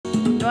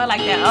know I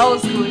like that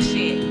old school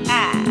shit.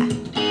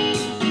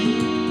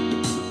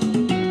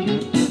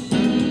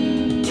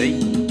 Hey.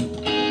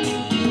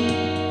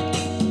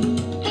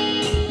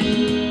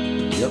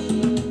 Yep.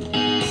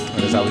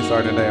 That's how we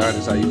starting today. All right,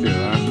 that's how you feel,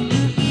 huh?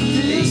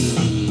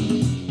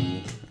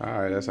 Hey.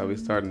 All right, that's how we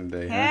starting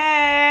today, huh?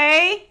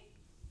 Hey.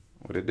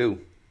 What it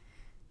do?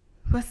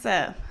 What's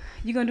up?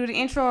 You gonna do the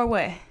intro or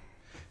what?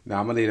 No,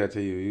 I'm gonna leave that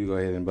to you. You go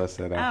ahead and bust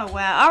that out. Oh,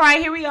 wow. All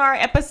right, here we are,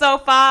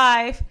 episode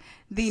 5,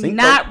 the Cinco.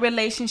 Not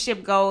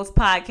Relationship Goals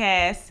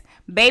podcast.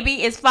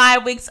 Baby is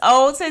 5 weeks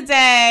old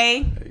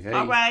today. Hey.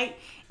 All right.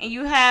 And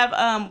you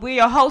have, we're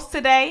your hosts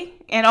today,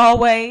 and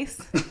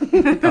always.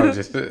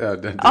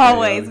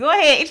 Always. Go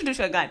ahead, introduce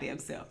your goddamn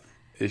self.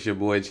 It's your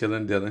boy,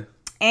 Chillin' Dylan.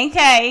 And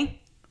Kay.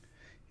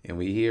 And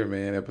we here,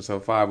 man,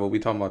 episode 5. What we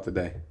talking about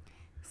today?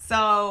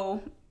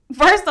 So,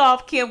 first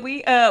off, Kim,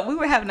 we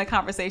were having a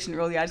conversation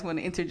earlier. I just want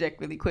to interject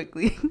really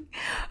quickly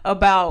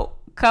about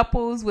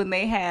couples when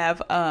they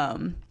have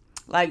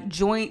like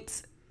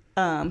joint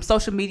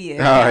social media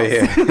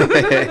accounts. Oh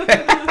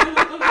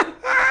yeah.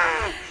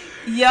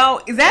 Yo,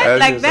 is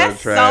that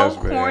that's trash,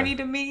 so corny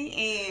to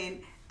me?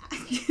 And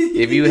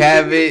if you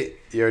have it,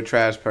 you're a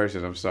trash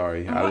person. I'm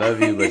sorry. I love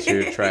you, but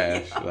you're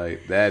trash.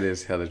 Like, that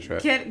is hella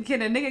trash. Can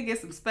a nigga get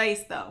some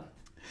space though?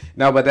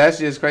 No, but that's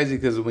just crazy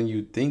because when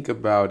you think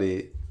about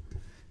it,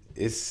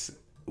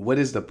 what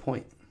is the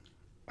point?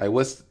 Like,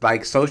 what's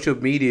like social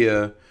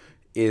media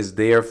is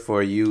there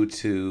for you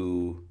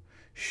to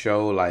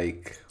show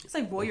like it's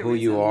like voyeurism, who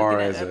you are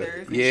as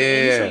others. You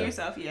show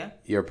yourself,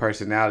 your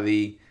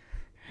personality.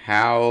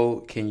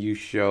 How can you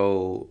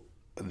show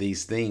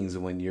these things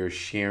when you're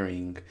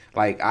sharing?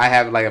 Like, I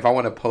have, like, if I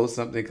want to post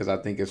something because I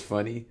think it's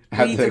funny,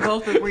 we need to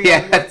both agree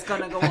on what's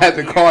gonna go on. I have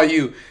to here. call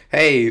you.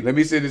 Hey, let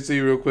me send it to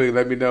you real quick.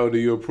 Let me know. Do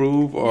you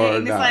approve or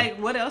and it's not? like,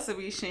 what else are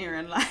we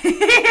sharing? Like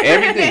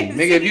everything,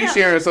 nigga. If you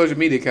sharing social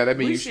media account, that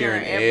means you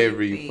sharing every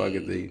everything.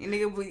 fucking thing. And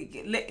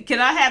nigga, can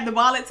I have the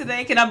wallet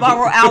today? Can I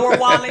borrow our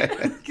wallet?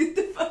 Get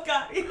the fuck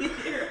out of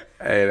here.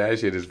 Hey, that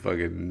shit is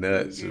fucking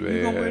nuts, man.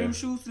 You gonna wear them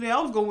shoes today? I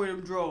was gonna wear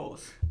them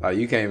drawers. Like,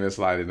 you can't even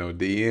slide in no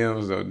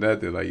DMs or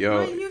nothing. Like,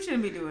 yo, you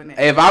shouldn't be doing that.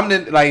 If I'm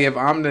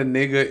the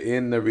nigga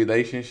in the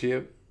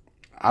relationship,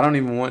 I don't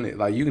even want it.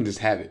 Like, you can just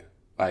have it.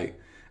 Like,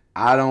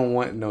 I don't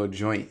want no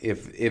joint.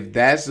 If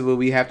that's what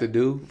we have to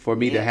do for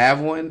me to have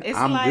one,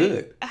 I'm like,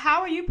 good.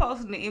 How are you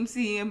posting the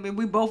MCM and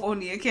we both on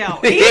the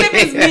account? Even if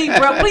it's me,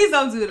 bro, please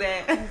don't do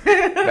that.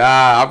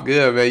 Nah, I'm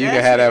good, man. You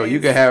can have that. You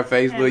can have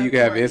Facebook. You can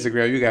have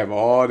Instagram. You can have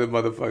all the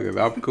motherfuckers.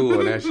 I'm cool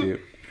on that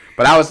shit.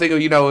 But I was thinking,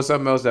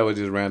 something else that was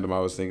just random. I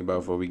was thinking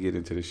about before we get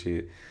into the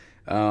shit.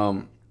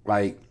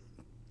 Like,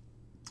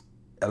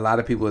 a lot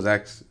of people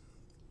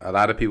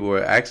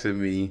were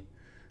asking me,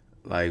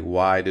 like,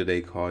 why do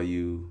they call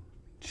you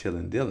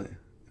Chillin' Dylan? And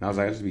I was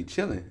like, I just be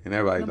chilling. And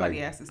everybody's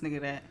nobody asked this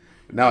nigga that.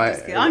 No,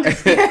 I'm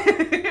just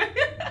kidding.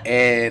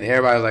 And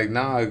everybody's like,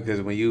 nah,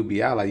 because when you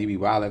be out, like, you be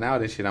wilding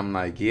out and shit. I'm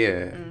like,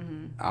 yeah,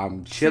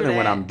 I'm chilling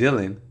when I'm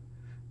Dylan,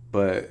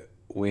 but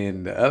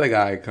when the other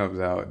guy comes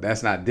out,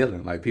 that's not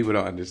Dylan. Like, people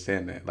don't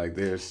understand that. Like,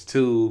 there's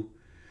two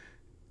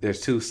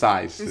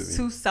sides to me. There's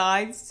two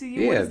sides to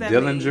you? Yeah, what does that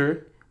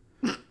Dillinger.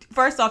 Mean?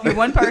 First off, you're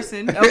one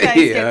person.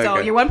 Okay, yeah, Schizo,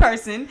 okay. You're one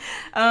person.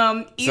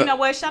 You know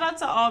what? Shout out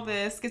to all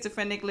the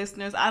schizophrenic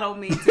listeners. I don't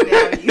mean to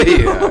down you.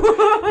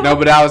 Yeah. No,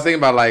 but I was thinking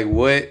about, like,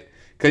 what...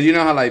 Because you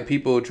know how, like,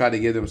 people try to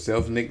give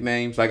themselves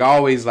nicknames? Like, I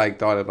always, like,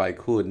 thought of, like,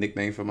 cool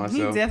nicknames for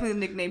myself. He definitely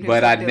nicknamed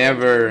himself. But I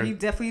never... He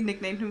definitely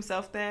nicknamed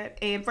himself that.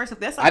 And first off,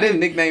 that's... I didn't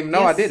nickname...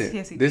 No, yes, I didn't.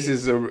 Yes, he this did.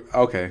 is a...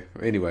 Okay.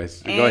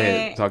 Anyways. Go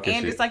ahead. Talk your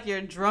shit. And it's like your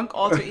drunk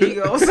alter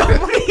ego. So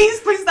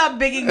please stop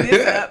bigging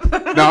this up. No,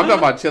 I'm talking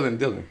about Chillin'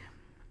 Dylan.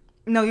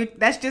 No,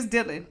 that's just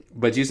Dylan.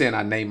 But you saying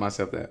I named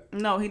myself that?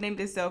 No, he named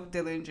himself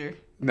Dillinger.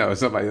 No,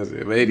 somebody else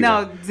did. But anyway.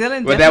 No,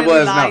 Dylan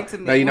definitely lied to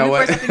me. No, you know when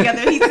what? we first got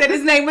together, he said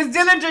his name was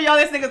Dillinger. Y'all,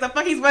 this nigga's a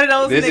fuck. He's one of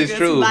those this niggas. This is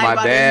true. My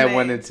dad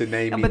wanted to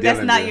name me but Dillinger.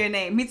 That's not your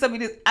name. He told me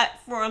this.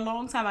 For a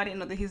long time, I didn't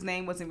know that his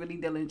name wasn't really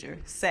Dillinger.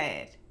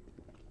 Sad.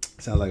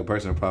 Sounds like a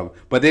personal problem.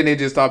 But then it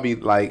just had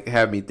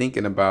me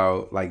thinking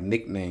about, like,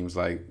 nicknames.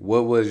 Like,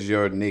 what was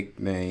your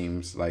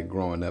nicknames, like,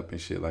 growing up and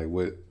shit? Like,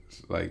 what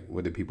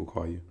did people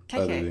call you? KK.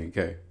 Other than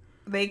K?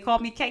 They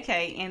called me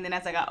KK, and then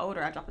as I got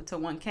older, I dropped it to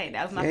 1K.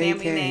 That was my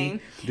family name.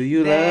 Do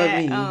you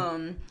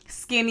love me?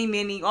 Skinny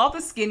Minnie, all the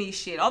skinny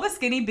shit, all the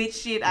skinny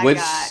bitch shit I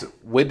got.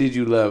 What did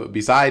you love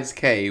besides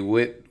K?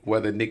 What were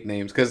the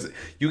nicknames? Because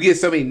you get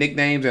so many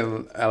nicknames,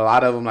 and a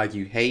lot of them like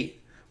you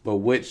hate. But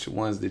which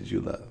ones did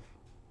you love?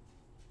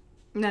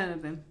 None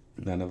of them.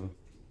 None of them.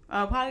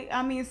 Probably.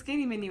 I mean,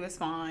 Skinny Minnie was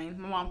fine.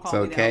 My mom called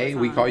me that. So K,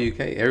 we call you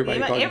K. Everybody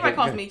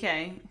calls me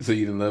K. So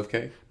you didn't love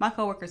K? My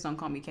coworkers don't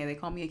call me K. They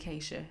call me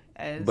Acacia,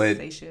 as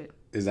they should.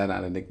 Is that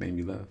not a nickname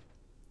you love?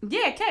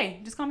 Yeah, K.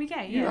 Just call me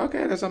K. Yeah.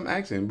 Okay, that's what I'm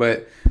asking.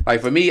 But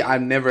like for me,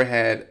 I've never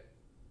had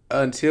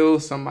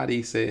until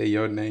somebody said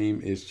your name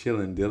is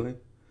Chillin' Dylan.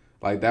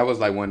 Like that was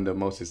like one of the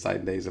most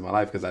exciting days of my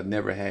life because I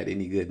never had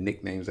any good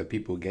nicknames that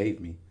people gave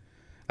me.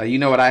 Like, you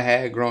know what I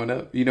had growing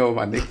up? You know what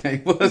my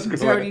nickname was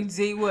growing Dirty up?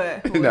 D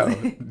what? No,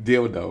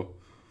 Dildo.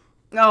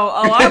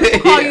 I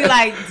call you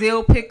like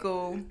dill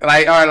pickle.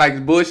 Like, or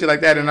like bullshit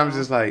like that. And I'm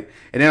just like,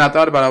 and then I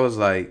thought about it, I was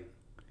like,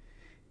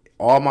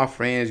 all my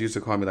friends used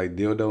to call me like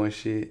dildo and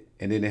shit.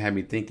 And then it had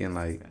me thinking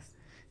like,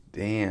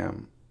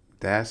 damn,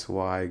 that's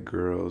why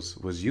girls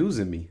was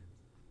using me.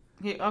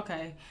 Yeah,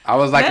 okay. I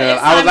was like a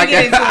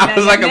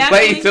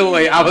play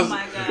toy. I was,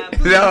 my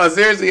God, no,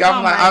 seriously,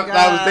 I was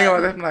thinking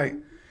about that. I'm like,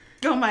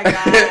 oh my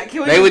God.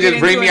 They would just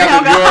bring me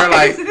out the drawer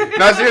like,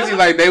 no, seriously,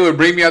 like they would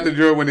bring me out the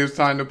drawer when it was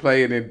time to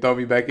play and then throw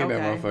me back in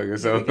that motherfucker.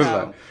 So it was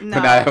like, but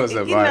now that was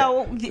up.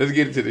 Let's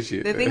get into the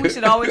shit. The thing we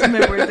should always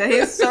remember is that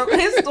his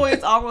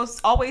stories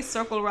always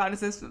circle around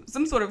as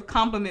some sort of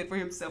compliment for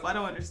himself. I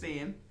don't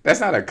understand. That's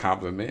not a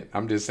compliment.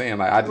 I'm just saying,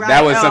 like,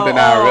 that was something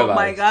I realized. Oh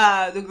my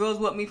God, the girls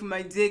want me for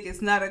my dick.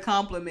 It's not a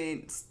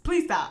compliment.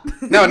 Please stop.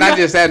 No, not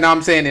just that. No,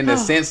 I'm saying in the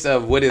sense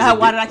of what is.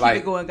 Why did I keep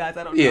it going, guys?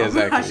 I don't know. Yeah,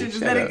 exactly. I should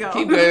just let it go.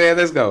 Keep it.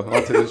 Let's go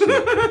on to the shit.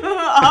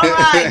 All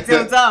right,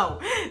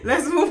 dildo.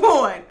 Let's move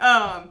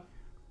on.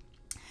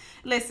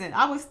 Listen,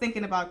 I was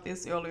thinking about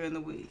this earlier in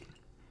the week.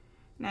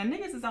 Now,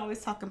 niggas is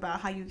always talking about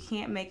how you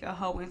can't make a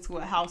hoe into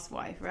a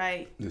housewife,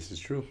 right? This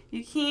is true.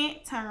 You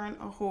can't turn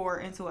a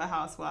whore into a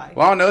housewife.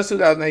 Well, I don't know. It's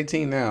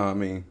 2018 now. I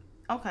mean.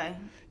 Okay.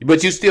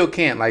 But you still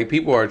can't. Like,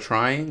 people are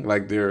trying.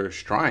 Like, they're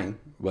trying.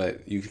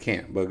 But you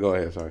can't. But go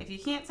ahead. Sorry. If you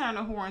can't turn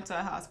a whore into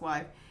a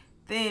housewife,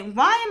 then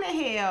why in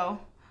the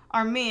hell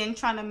are men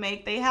trying to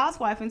make their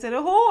housewife into the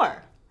whore?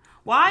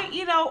 Why, and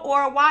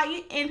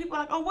people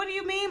are like, oh, what do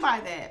you mean by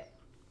that?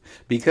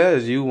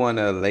 Because you want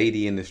a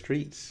lady in the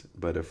streets,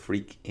 but a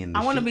freak in the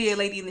sheets. I want to be a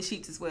lady in the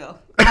sheets as well.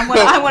 I want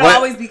to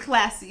always be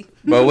classy.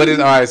 But what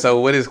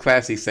does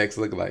classy sex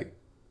look like?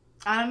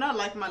 I don't know,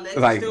 like my legs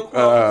are still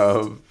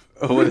closed.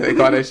 What do they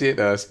call that shit?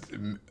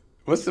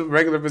 What's the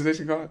regular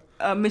position called?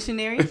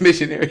 Missionary.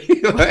 Missionary.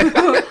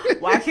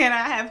 Why can't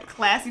I have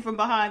classy from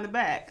behind the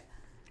back?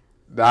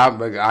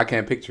 I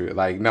can't picture it.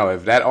 Like, no,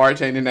 if that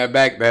arch ain't in that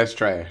back, that's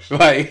trash.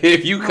 Like,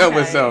 if you come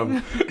with some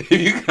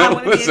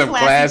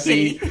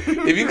classy,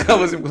 if you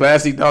come with some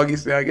classy doggy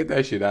style, get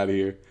that shit out of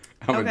here.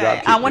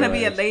 I want to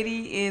be a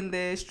lady in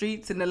the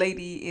streets and a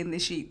lady in the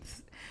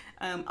sheets.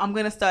 I'm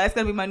gonna start. That's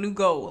gonna be my new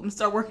goal. I'm gonna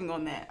start working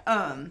on that.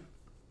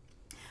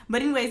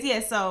 But anyways, yeah.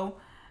 So,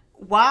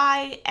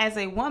 why, as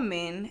a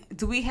woman,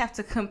 do we have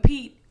to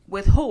compete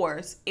with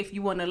whores if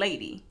you want a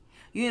lady?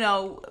 You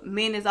know,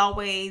 men is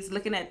always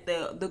looking at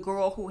the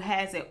girl who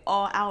has it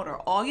all out or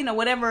all,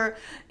 whatever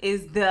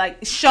is the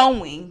like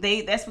showing.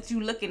 That's what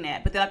you looking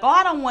at. But they're like, oh,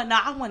 I want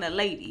a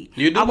lady.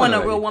 I want a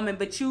real woman,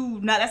 but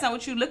that's not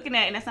what you looking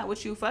at, and that's not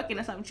what you fucking.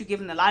 That's not what you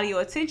giving a lot of your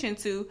attention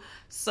to.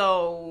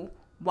 So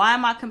why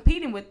am I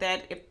competing with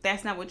that if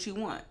that's not what you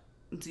want?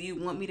 Do you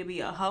want me to be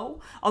a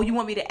hoe? Oh, you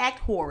want me to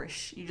act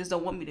whorish? You just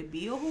don't want me to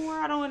be a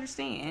whore? I don't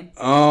understand.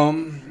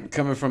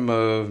 Coming from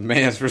a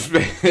man's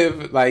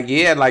perspective, like,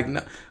 yeah, like,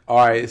 no.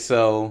 All right,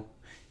 so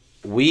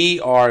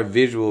we are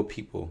visual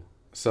people.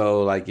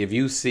 So, like, if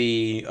you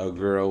see a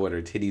girl with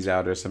her titties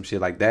out or some shit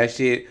like that,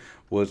 shit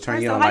will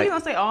turn you on. So how you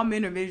gonna say all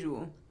men are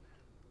visual?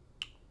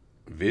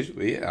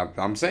 Visual, yeah.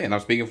 I'm saying I'm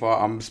speaking for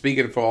all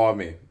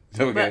men.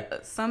 Okay.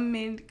 But some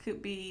men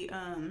could be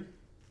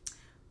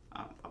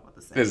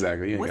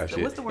Exactly. You ain't got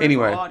shit. What's the word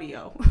anyway. for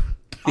audio?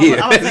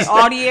 I would say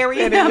audiary.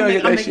 Yeah,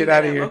 get that shit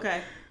out of here.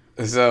 Okay.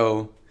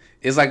 So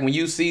it's like when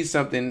you see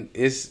something,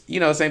 it's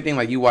same thing.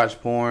 Like you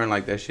watch porn,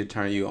 like that shit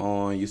turn you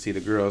on. You see the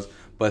girls,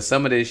 but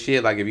some of this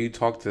shit, like if you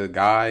talk to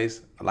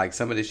guys, like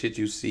some of the shit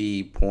you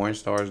see porn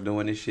stars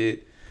doing this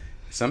shit,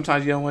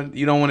 sometimes you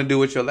don't want to do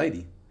with your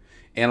lady.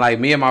 And like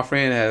me and my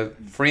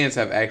friends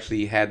have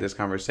actually had this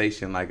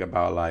conversation, like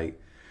about like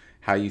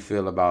how you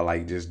feel about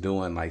like just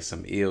doing like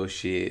some ill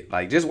shit,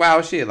 like just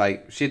wild shit,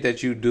 like shit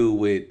that you do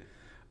with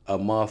a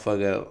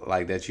motherfucker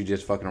like that you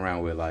just fucking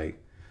around with, like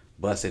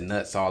busting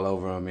nuts all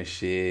over them and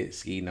shit,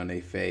 skeeting on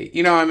their face.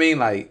 You know what I mean?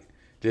 Like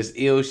just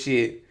ill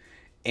shit.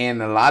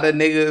 And a lot of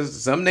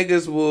some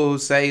niggas will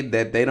say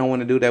that they don't want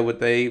to do that with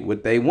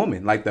they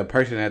woman, like the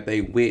person that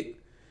they with,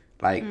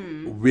 like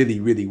really,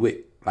 really with.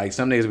 Like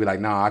some niggas be like,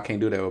 nah, I can't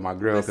do that with my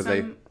girl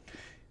because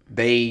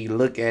they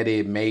look at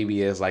it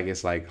maybe as like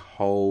it's like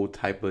whole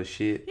type of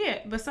shit. Yeah,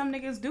 but some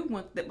niggas do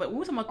want that. But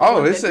we're talking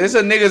about it's a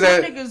nigga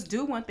that some niggas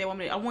do want that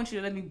woman. I want you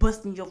to let me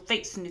bust in your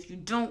face, and if you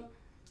don't,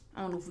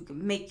 I don't know if we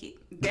can make it.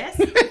 That's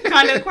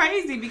kind of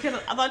crazy because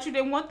I thought you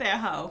didn't want that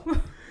hoe.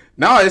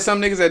 No, it's some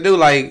niggas that do,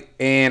 like,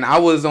 and I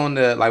was on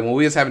the, like, when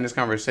we was having this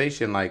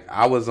conversation, like,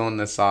 I was on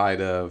the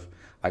side of,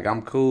 like,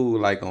 I'm cool,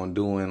 like, on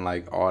doing,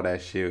 like, all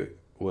that shit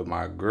with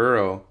my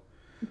girl.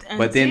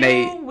 But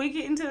then we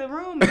get into the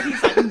room and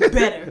he's like,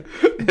 better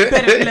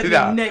let me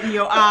nut in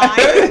your eye.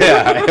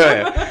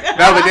 Yeah.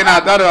 No, but then I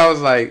thought I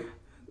was like,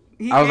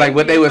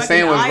 what they were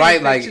saying was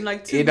right. Like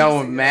it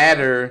don't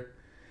matter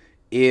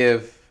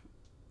if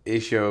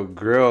it's your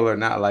girl or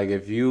not. Like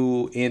if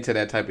you into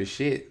that type of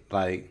shit,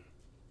 like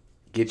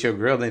get your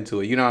girl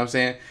into it. You know what I'm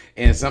saying?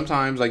 And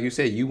sometimes, like you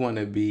said, you want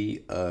to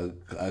be a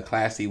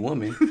classy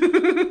woman.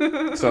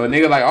 So a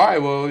nigga like, all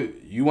right, well,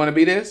 you want to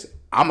be this?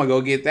 I'm gonna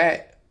go get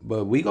that.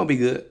 But we gonna be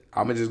good.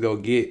 I'm gonna just go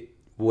get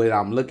what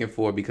I'm looking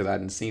for because I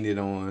done seen it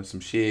on some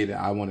shit.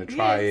 I want to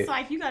try it. It's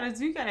like you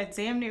gotta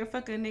damn near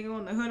fuck a nigga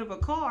on the hood of a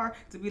car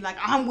to be like,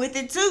 I'm with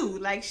it too.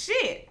 Like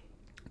shit.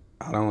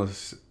 I don't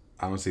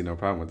see no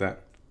problem with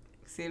that.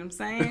 See what I'm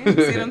saying?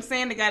 See what I'm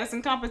saying? They got us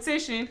in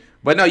competition.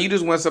 But no, you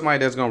just want somebody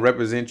that's gonna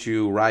represent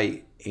you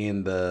right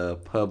in the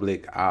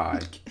public eye.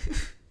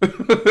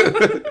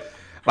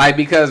 Like,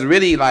 because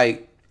really,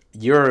 like,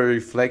 you're a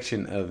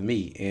reflection of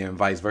me and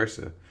vice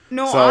versa.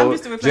 No, so I'm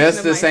just a reflection just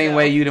of the myself. same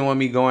way you didn't want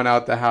me going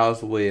out the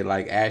house with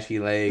like ashy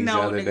legs the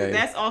other day.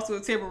 That's also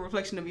a terrible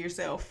reflection of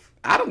yourself.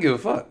 I don't give a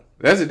fuck.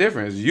 That's the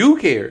difference. You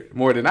cared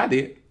more than I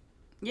did.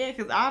 Yeah,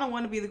 because I don't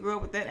want to be the girl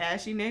with that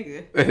ashy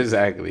nigga.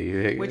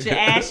 Exactly. With your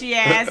ashy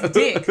ass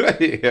dick. Yeah,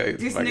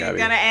 this nigga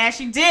got an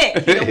ashy dick.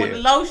 He don't want the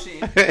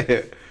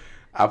lotion.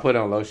 I put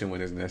on lotion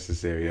when it's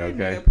necessary,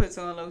 okay? Nigga puts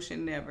on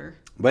lotion never.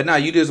 But no,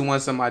 you just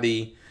want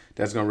somebody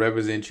that's going to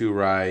represent you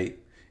right.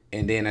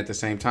 And then at the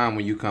same time,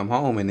 when you come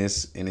home and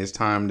it's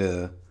time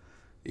to,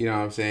 you know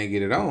what I'm saying,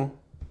 get it on,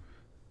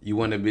 you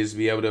want to just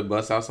be able to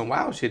bust out some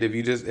wild shit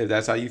if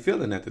that's how you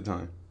feeling at the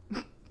time.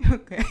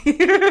 Okay.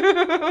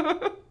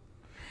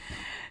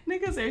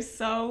 Niggas are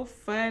so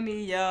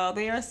funny, y'all.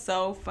 They are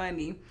so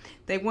funny.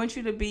 They want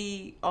you to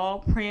be all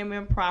prim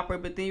and proper,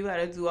 but then you got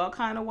to do all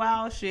kind of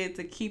wild shit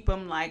to keep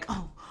them like,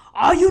 oh,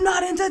 are you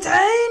not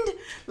entertained?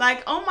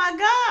 Like, oh my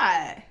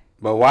God.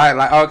 But why?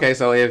 Like, okay,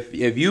 so if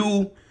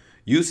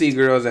you see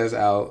girls that's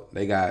out,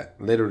 they got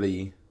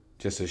literally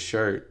just a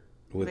shirt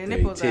with their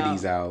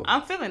titties out.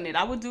 I'm feeling it.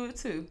 I would do it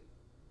too.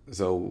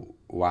 So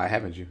why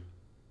haven't you?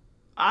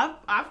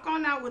 I've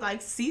gone out with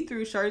like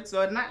see-through shirts,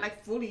 or not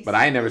like fully. But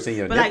I ain't never seen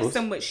your nipples. But like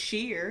somewhat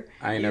sheer.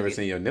 I ain't never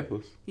seen your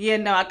nipples. Yeah,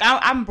 no, like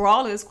I'm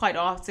braless quite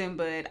often,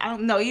 but I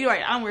don't know. You're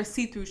right. I don't wear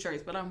see-through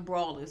shirts, but I'm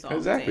braless often.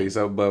 Exactly.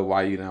 So, but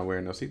why you not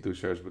wearing no see-through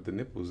shirts with the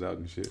nipples out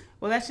and shit?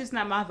 Well, that's just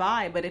not my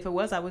vibe. But if it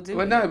was, I would do it.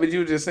 Well, no, but you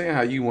were just saying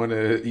how you don't want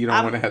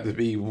to have to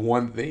be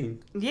one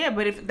thing. Yeah,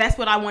 but if that's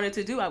what I wanted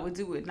to do, I would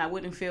do it, and I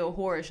wouldn't feel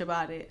whorish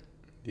about it.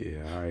 Yeah.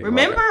 All right.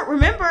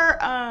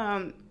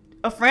 Remember,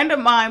 a friend of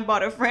mine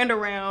bought a friend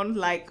around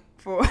like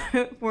for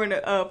the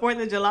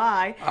 4th of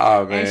July.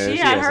 Oh man, and she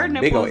had her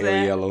nipples big old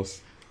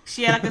yellows.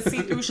 She had like a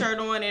see-through shirt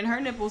on and her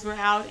nipples were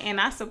out,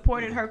 and I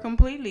supported her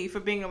completely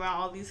for being around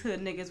all these hood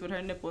niggas with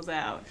her nipples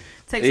out.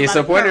 Takes a lot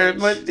of courage. Her,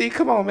 but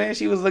come on, man,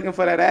 she was looking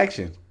for that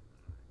action,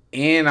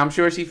 and I'm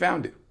sure she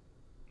found it.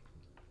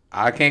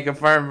 I can't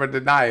confirm or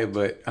deny it,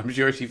 but I'm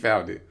sure she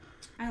found it.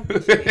 I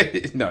don't think she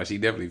did. No, she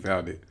definitely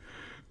found it.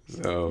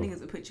 So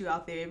niggas will put you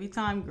out there every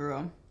time,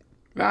 girl.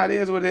 Nah, it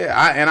is what it is.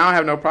 I don't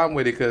have no problem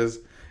with it because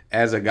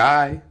as a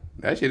guy,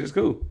 that shit is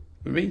cool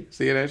for me.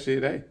 See that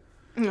shit, hey.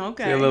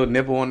 Okay. See a little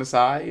nipple on the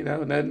side,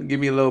 nothing. Give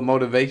me a little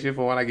motivation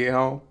for when I get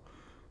home.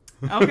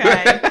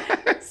 Okay.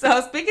 So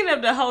speaking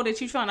of the hoe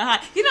that you trying to hide,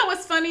 you know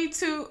what's funny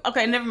too?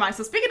 Okay, never mind.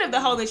 So speaking of the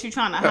hoe that you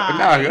trying to hide.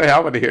 No, go ahead. I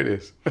want to hear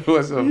this.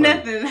 What's so funny?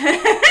 Nothing.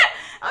 I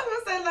was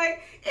gonna say,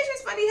 like, it's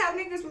just funny how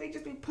niggas really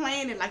just be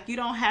playing it. Like, you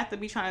don't have to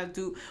be trying to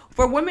do.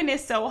 For women,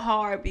 it's so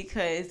hard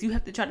because you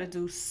have to try to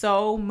do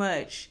so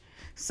much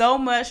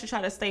to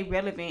try to stay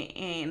relevant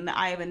in the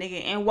eye of a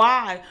nigga. And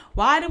why?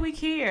 Why do we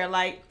care?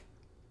 Like,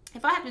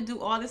 if I have to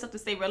do all this stuff to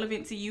stay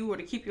relevant to you or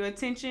to keep your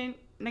attention,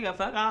 nigga,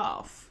 fuck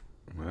off.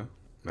 Well,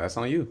 that's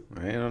on you.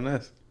 I ain't on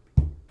this.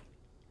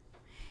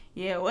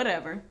 Yeah,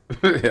 whatever.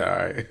 Yeah,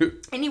 all right.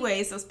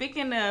 Anyway, so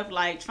speaking of,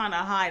 like, trying to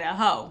hide a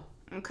hoe,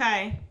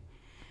 okay?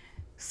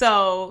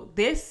 So,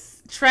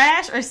 this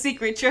trash or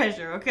secret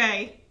treasure,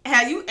 okay?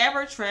 Have you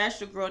ever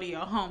trashed a girl to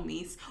your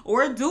homies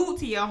or a dude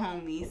to your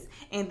homies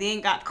and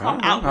then got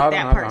caught out with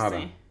that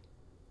person?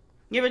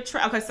 You ever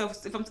okay, so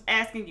if I'm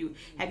asking you,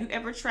 have you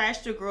ever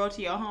trashed a girl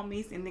to your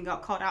homies and then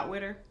got caught out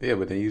with her? Yeah,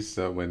 but then you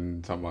said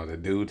when talking about the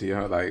dude to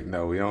your like,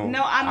 no, we don't.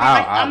 No,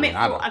 I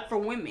meant for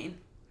women.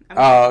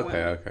 Oh,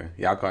 okay.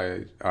 Yeah, I'll call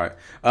you. All right.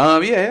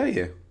 Yeah, hell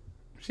yeah.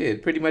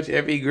 Shit, pretty much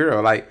every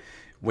girl. Like,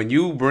 when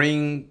you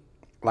bring,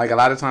 like, a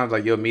lot of times,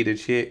 like, you'll meet a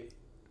chick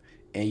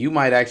and you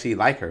might actually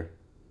like her.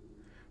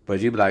 But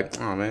you be like,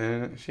 oh,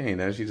 man, she ain't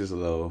that. She just a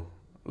little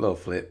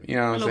flip. You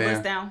know what I'm saying? A little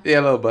bust down. Yeah,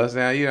 a little bust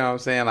down. You know what I'm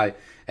saying? Like,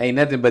 ain't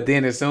nothing. But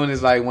then as soon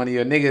as, like, one of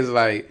your niggas,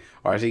 like,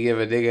 or she give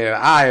a nigga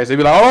an eye, or she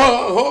be like,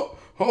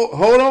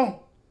 hold on.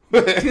 No.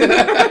 What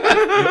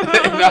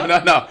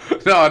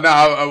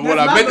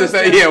I meant to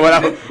say,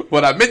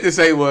 what I meant to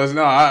say was,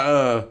 no,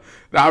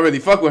 I really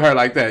fuck with her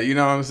like that. You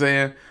know what I'm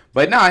saying?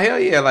 But nah, hell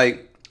yeah.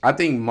 Like, I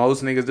think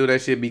most niggas do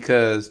that shit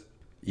because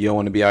you don't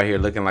want to be out here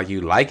looking like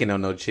you liking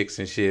on no chicks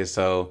and shit.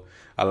 So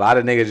a lot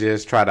of niggas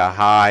just try to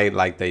hide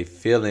like they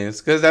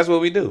feelings because that's what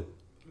we do.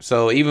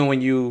 So even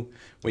when you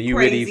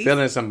really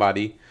feeling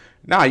somebody,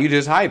 nah, you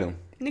just hide them.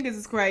 Niggas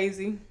is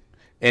crazy.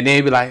 And then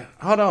you be like,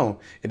 hold on.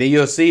 And then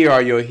you'll see her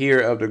or you'll hear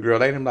of the girl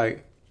later. I'm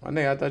like, my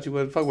nigga, I thought you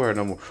wouldn't fuck with her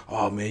no more.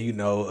 Oh, man,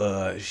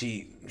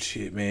 she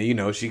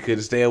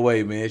couldn't stay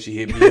away, man. She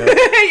hit me up.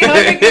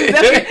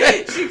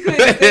 She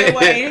couldn't stay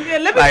away.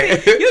 Let me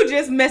see. You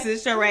just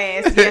messaged her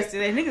ass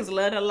yesterday. Niggas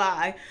love to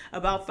lie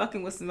about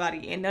fucking with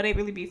somebody and know they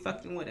really be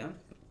fucking with them.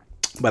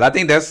 But I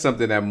think that's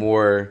something that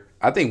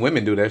I think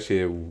women do that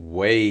shit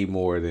way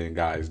more than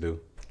guys do.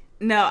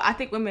 No, I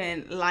think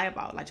women lie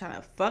about like trying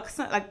to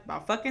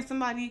about fucking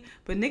somebody,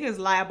 but niggas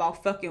lie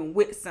about fucking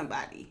with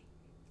somebody.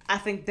 I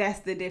think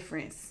that's the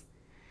difference.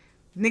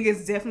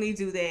 Niggas definitely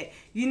do that.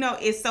 You know,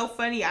 it's so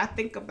funny. I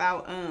think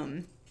about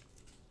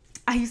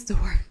I used to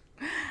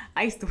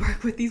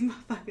work with these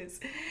motherfuckers,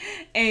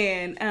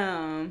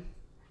 and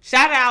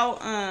shout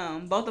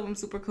out both of them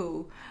super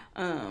cool.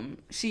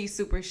 She's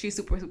super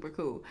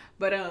cool,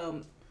 but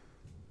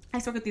I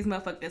used to work with these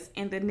motherfuckers,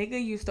 and the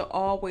nigga used to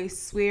always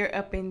swear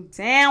up and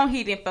down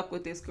he didn't fuck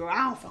with this girl.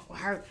 I don't fuck with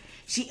her.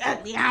 She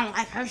ugly. I don't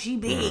like her. She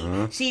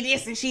big. She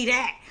this and she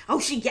that. Oh,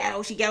 she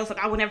ghetto. So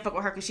I would never fuck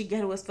with her because she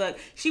ghetto as fuck.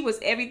 She was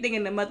everything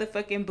in the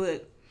motherfucking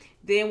book.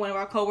 Then one of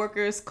our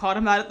coworkers called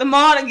him out at the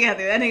mall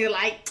together. That nigga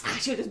like,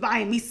 she was just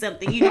buying me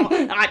something. You know,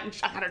 I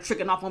got her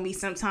tricking off on me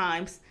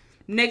sometimes.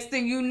 Next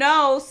thing you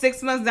know,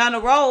 6 months down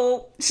the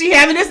road, she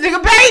having this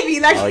nigga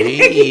baby. Like,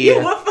 you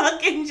a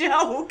fucking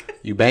joke.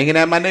 You banging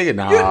at my nigga?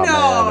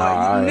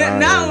 Nah, man.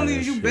 Not only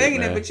is you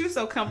banging it, but you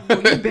so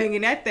comfortable. You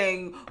banging that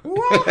thing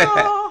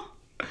raw.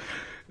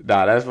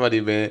 Nah, that's funny,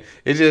 man.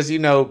 It's just, you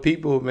know,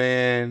 people,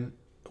 man,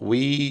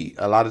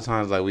 a lot of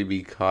times, like, we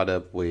be caught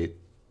up with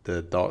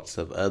the thoughts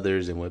of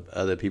others and what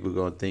other people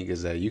going to think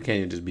is that you can't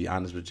even just be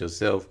honest with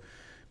yourself.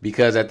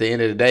 Because at the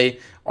end of the day,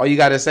 all you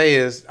got to say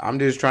is, I'm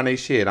just trying to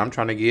shit. I'm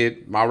trying to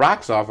get my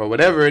rocks off or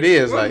whatever it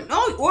is. Or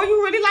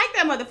you really like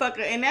that motherfucker,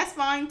 and that's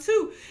fine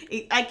too.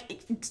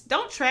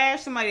 Don't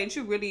trash somebody that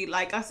you really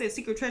like. I said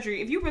secret treasure.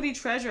 If you really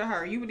treasure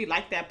her, you really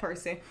like that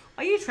person.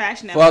 Why you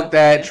trashing that Fuck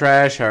that,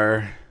 trash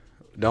her.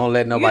 Don't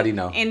let nobody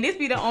know. And this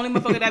be the only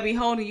motherfucker that be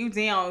holding you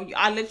down.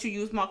 I let you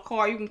use my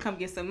car. You can come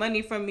get some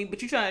money from me,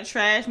 but you trying to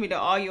trash me to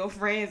all your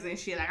friends and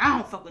shit. Like, I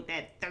don't fuck with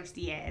that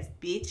thirsty ass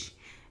bitch.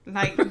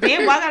 Like,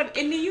 damn, why I gotta?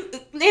 And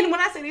then when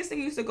I say this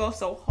thing used to go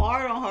so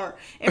hard on her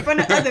in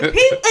front of other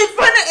people, in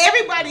front of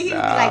everybody, he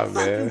would be like,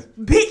 "Fuck this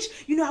bitch."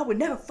 You know, I would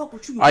never fuck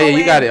with you. Oh yeah,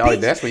 you got it. Bitch. Oh,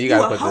 that's when you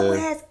got to put the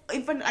ass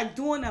in front of, like,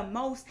 doing the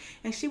most,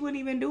 and she wouldn't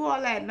even do all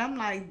that. And I'm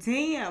like,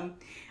 damn.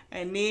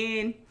 And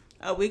then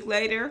a week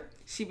later,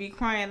 she be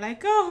crying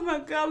like, "Oh my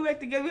god, we back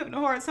together, we having a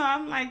hard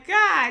time." I'm like,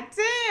 God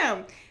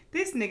damn,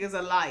 this nigga's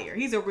a liar.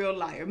 He's a real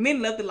liar.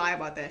 Men love to lie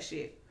about that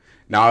shit.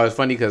 No, it's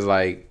funny because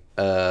like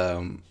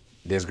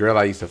this girl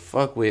I used to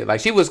fuck with,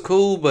 like, she was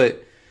cool,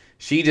 but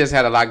she just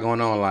had a lot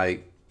going on.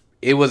 Like,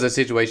 it was a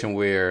situation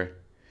where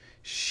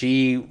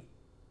she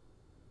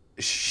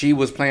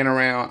was playing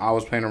around, I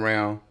was playing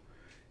around,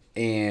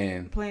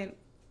 and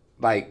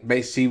like,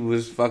 basically she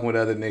was fucking with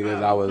other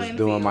niggas. I was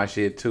doing my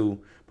shit too,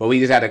 but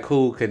we just had a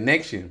cool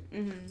connection.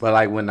 Mm-hmm. But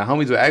like, when the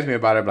homies would ask me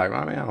about it, I'd be like,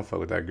 "Oh man, I don't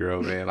fuck with that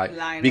girl, man."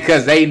 Like,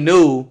 because they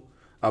knew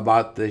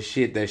about the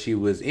shit that she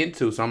was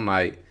into, so I'm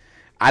like,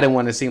 I didn't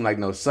want to seem like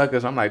no sucker,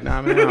 so I'm like, nah,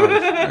 man,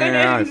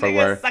 I don't fuck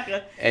with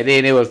her. And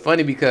then it was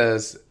funny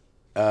because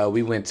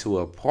we went to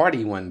a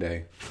party one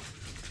day,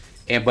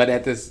 but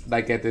at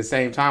the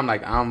same time,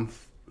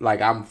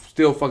 I'm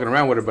still fucking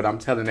around with her, but I'm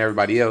telling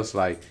everybody else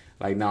like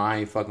no, I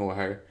ain't fucking with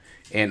her.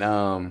 And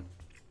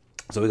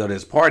so we go to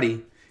this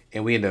party,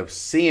 and we end up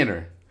seeing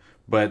her,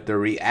 but the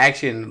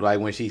reaction,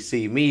 like, when she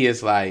see me,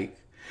 is like,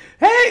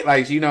 hey,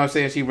 like, you know what I'm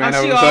saying? She ran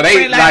over. So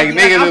they like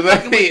niggas is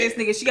like, with this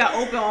nigga. She got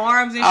open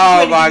arms and shit.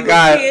 Oh my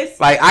god!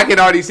 Like, I can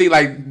already see,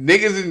 like,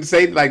 niggas didn't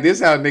say, like, this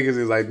how niggas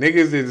is, like,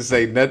 niggas didn't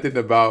say nothing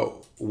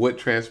about what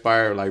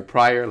transpired, like,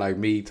 prior, like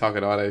me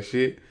talking all that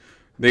shit.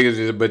 Niggas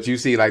just, but you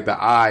see, like,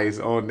 the eyes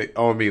on me,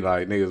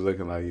 like, niggas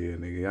looking like, yeah,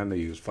 nigga, I knew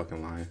you was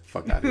fucking lying.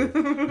 Fuck out of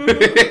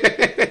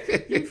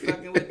here. You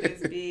fucking with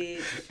this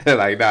bitch.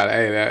 Like, nah,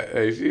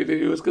 hey,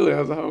 she was cool. That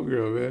was a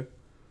homegirl, man.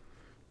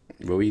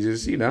 But we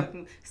just, you know.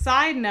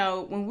 Side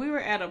note, when we were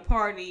at a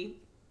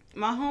party,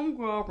 my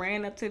homegirl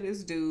ran up to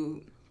this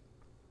dude.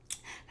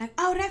 Like,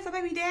 oh, that's my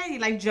baby daddy.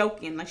 Like,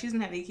 joking. Like, she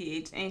doesn't have any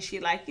kids. And she,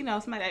 like, you know,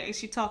 somebody that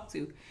she talked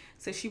to.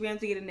 So she ran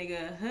to get a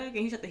nigga a hug, and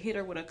he tried to hit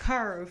her with a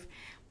curve.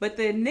 But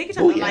the nigga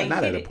tried to, like,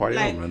 not hit at a party.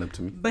 Like, don't run up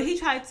to me. But he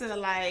tried to,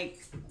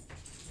 like,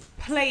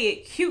 play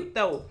it cute,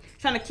 though.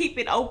 Trying to keep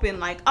it open.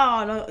 Like,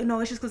 oh, no,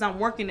 it's just because I'm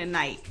working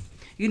tonight.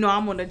 You know,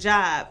 I'm on the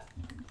job.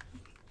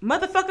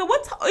 Motherfucker,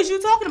 what is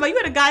you talking about? You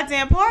at a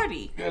goddamn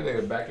party. Yeah,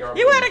 nigga, backyard.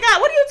 You at a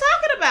what are you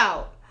talking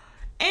about?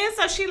 And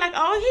so she like,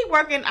 oh, he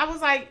working. I was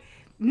like,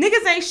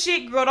 niggas ain't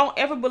shit, girl. Don't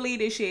ever believe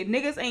this shit.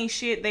 Niggas ain't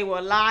shit. They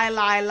will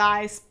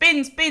lie.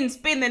 Spin.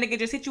 That nigga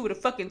just hit you with a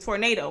fucking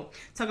tornado.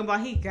 Talking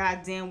about he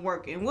goddamn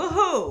working.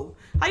 Woohoo.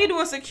 How you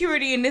doing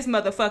security in this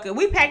motherfucker?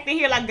 We packed in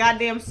here like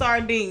goddamn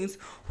sardines.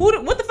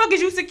 What the fuck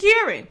is you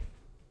securing?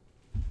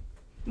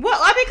 What?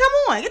 I mean,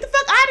 come on. Get the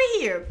fuck out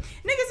of here.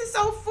 Niggas is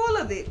so full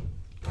of it.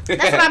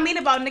 That's what I mean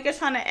about niggas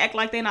trying to act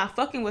like they're not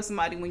fucking with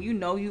somebody when you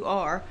know you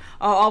are.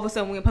 Or all of a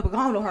sudden we in public, I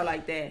don't know her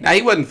like that. Nah,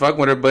 he wasn't fucking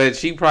with her, but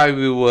she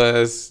probably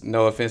was,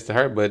 no offense to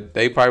her, but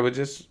they probably were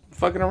just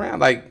fucking around.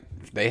 Like,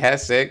 they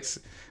had sex.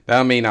 That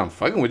don't mean I'm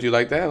fucking with you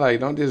like that. Like,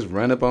 don't just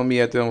run up on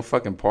me at the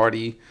fucking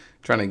party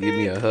trying to give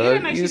me a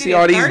hug. You see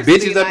all these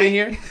bitches up in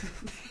here?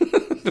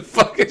 The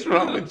fuck is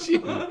wrong with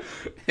you?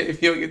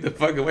 If you don't get the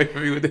fuck away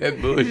from me with that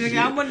bullshit.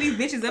 I'm one of these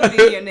bitches up in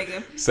here,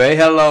 nigga. Say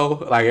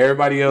hello like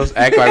everybody else.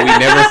 Act like we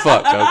never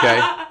fucked,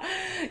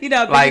 okay? You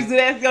know, like, do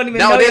that, you don't even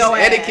know there's your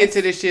etiquette ass.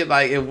 to this shit.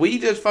 Like, if we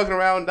just fucking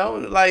around,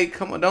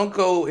 don't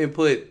go and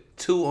put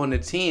 2 on the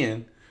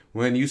 10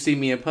 when you see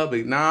me in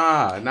public.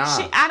 Nah.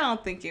 Shit, I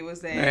don't think it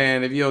was that.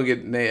 Man, if you don't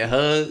get a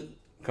hug,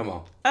 come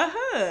on. A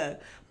hug?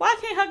 Why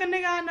can't hug a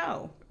nigga I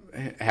know?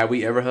 Have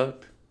we ever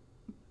hugged?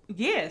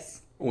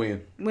 Yes.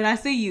 When? When I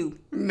see you.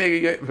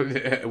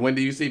 Nigga, when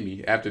do you see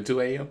me? After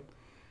 2 a.m.?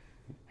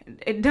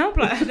 Don't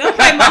play my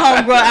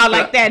homegirl out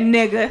like that,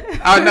 nigga.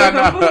 Oh, no.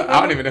 I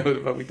don't even know who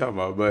the fuck we talking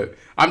about. But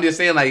I'm just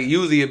saying, like,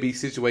 usually it'd be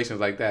situations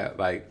like that.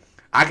 Like,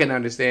 I can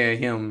understand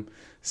him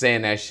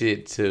saying that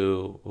shit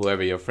to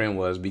whoever your friend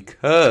was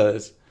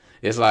because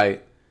it's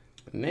like,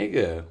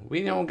 nigga,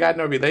 we don't got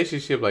no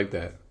relationship like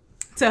that.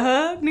 To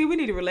hug? Nigga, we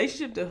need a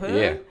relationship to hug?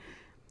 Yeah.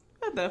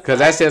 What the fuck? Because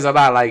that says a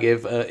lot. Like,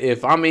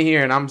 if I'm in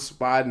here and I'm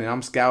spotting and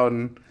I'm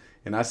scouting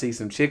and I see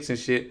some chicks and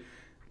shit,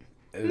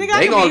 nigga,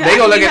 they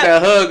gonna look at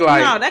that hug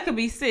like, no, that could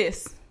be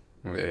sis.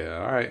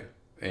 Yeah, all right.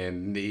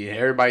 And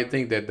everybody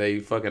think that they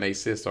fucking a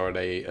sis or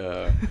they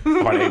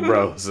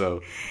bro.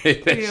 So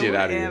get that shit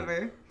out of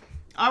here.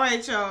 All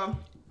right, y'all.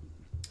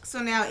 So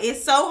now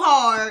it's so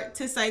hard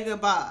to say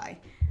goodbye.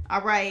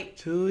 All right.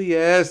 To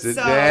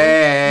yesterday.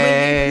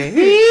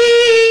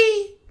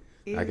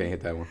 I can't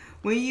hit that one.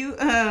 When you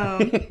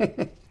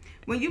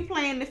when you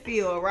play in the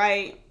field,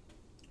 right?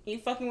 You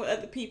fucking with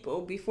other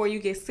people before you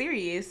get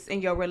serious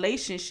in your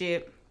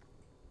relationship.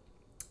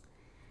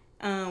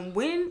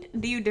 When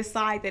do you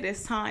decide that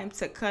it's time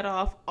to cut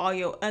off all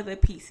your other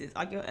pieces,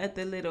 all your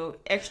other little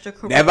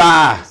extracurriculars? Never.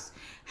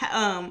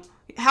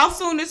 How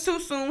soon is too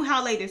soon?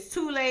 How late is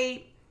too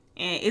late?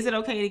 And is it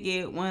okay to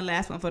get one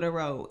last one for the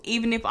road?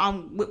 Even if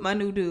I'm with my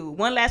new dude,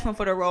 one last one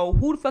for the road.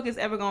 Who the fuck is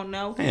ever gonna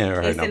know?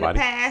 It's in the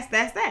past.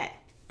 That's that.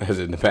 It's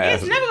in the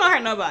past. It's never gonna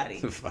hurt nobody.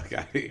 Fuck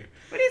out of here.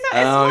 But it's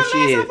one last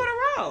one for the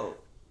road.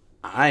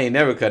 I ain't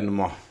never cutting them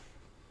off.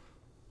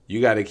 You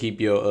gotta keep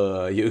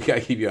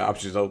your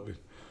options open.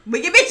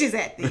 But your bitches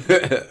at this.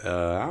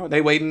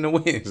 They waiting to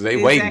win. They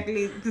exactly,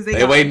 waiting.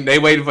 They waiting. They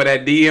waiting for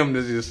that DM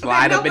to just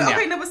slide up in there.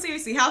 Okay, no, but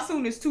seriously, how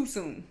soon is too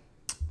soon?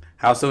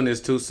 How soon is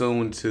too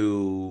soon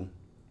to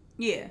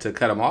cut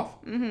them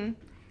off? Mm-hmm.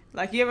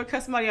 Like, you ever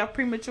cut somebody off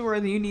premature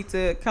and you need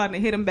to kind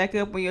of hit them back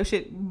up when your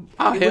shit,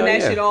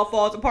 shit all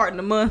falls apart in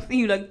a month, and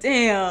you like,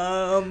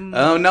 damn.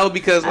 Oh no,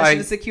 because I should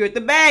have secured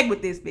the bag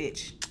with this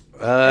bitch.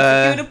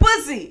 Secured the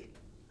pussy.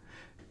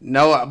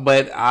 No,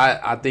 but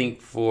I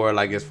think for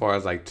like as far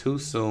as like too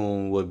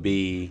soon would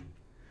be,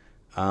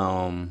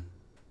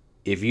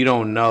 if you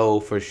don't know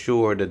for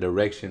sure the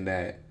direction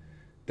that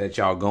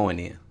y'all going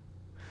in.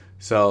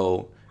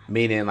 So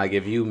meaning like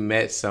if you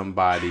met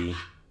somebody.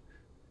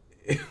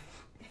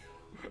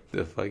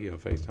 The fuck you on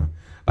FaceTime?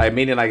 Like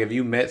meaning like if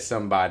you met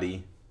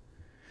somebody,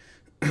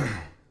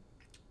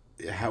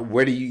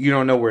 where do you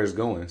don't know where it's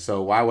going?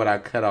 So why would I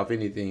cut off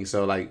anything?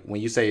 So like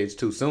when you say it's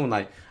too soon,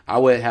 like I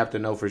would have to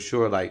know for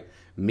sure like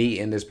me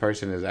and this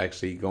person is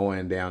actually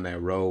going down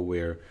that road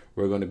where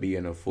we're going to be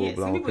in a full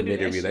blown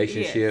committed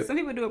relationship. Yeah. Some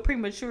people do it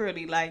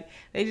prematurely, like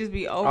they just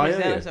be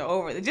overzealous or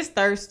over. They're just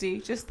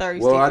thirsty.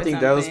 Well, I think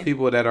those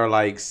people that are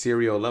like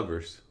serial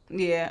lovers.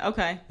 Yeah.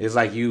 Okay. It's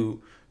like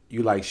you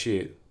like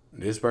shit.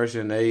 This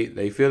person,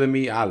 they feeling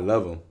me. I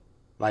love them.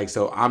 Like,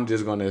 so I'm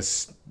gonna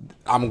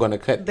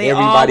cut everybody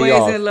off. They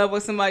always in love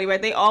with somebody,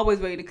 right? They always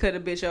ready to cut a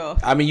bitch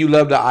off. I mean, you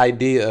love the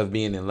idea of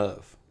being in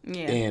love.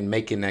 Yeah. And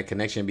making that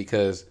connection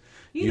because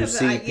you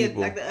see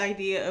people. Like the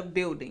idea of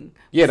building.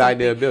 Yeah, the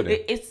idea of building.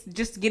 It's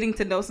just getting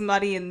to know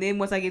somebody, and then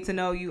once I get to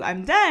know you,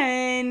 I'm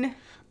done.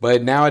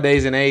 But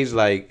nowadays and age,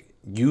 like,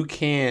 you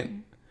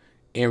can't,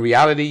 in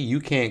reality,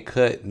 you can't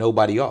cut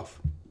nobody off.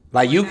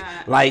 Like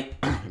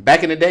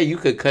back in the day, you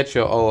could cut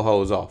your old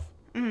hoes off.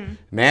 Mm-hmm.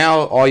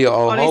 Now all your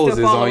old hoes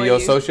is on your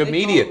social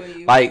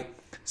media. Like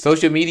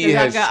social media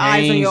has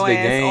changed the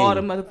game. All the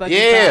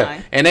motherfucking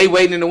time. And they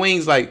waiting in the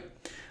wings like.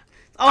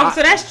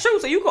 So that's true.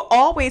 So you can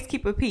always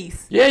keep a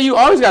piece. Yeah, you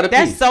always got a piece.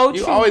 That's so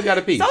true. You always got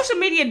a piece. Social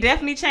media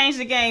definitely changed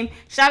the game.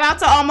 Shout out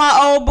to all my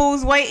old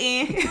boos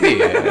waiting.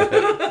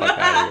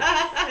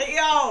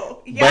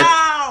 Yo.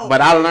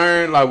 But I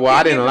learned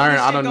I didn't learn.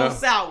 I don't know.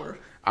 Sour.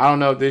 I don't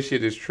know if this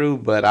shit is true,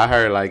 but I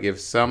heard like if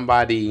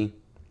somebody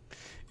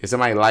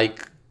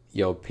like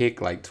your pick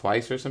like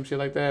twice or some shit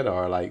like that,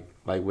 or like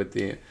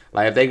within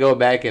like if they go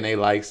back and they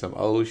like some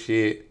old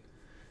shit,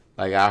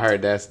 like I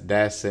heard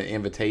that's an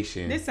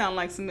invitation. This sound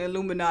like some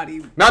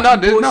Illuminati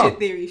bullshit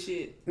theory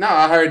shit. No,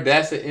 I heard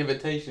that's an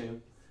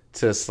invitation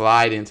to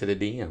slide into the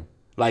DM.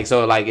 Like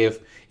so, like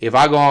if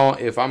I go on,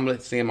 if I'm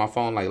seeing my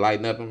phone like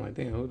lighting up, I'm like,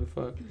 damn, who the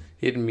fuck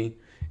hitting me?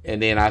 And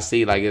then I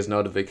see like it's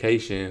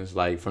notifications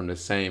like from the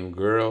same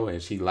girl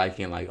and she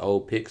liking like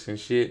old pics and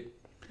shit.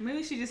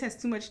 Maybe she just has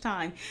too much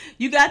time.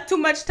 You got too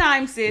much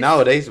time, sis.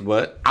 No,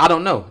 but I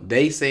don't know.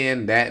 They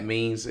saying that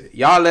means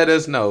y'all let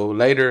us know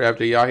later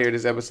after y'all hear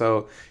this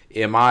episode.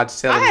 Am I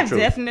telling the truth?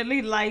 I have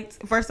definitely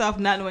liked, first off,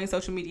 not knowing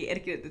social media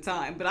etiquette at the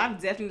time, but I've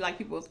definitely liked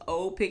people's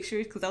old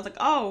pictures because I was like,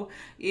 oh,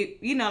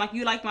 you know, like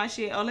you like my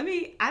shit. Oh,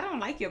 I don't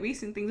like your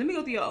recent things. Let me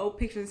go through your old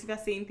pictures and see if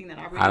I see anything that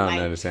I really like. I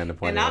don't understand the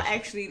point. And I'll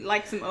actually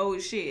like some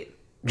old shit.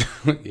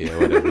 Yeah,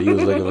 whatever. You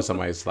was looking for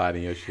somebody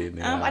sliding your shit.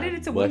 And I did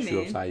it to bust women.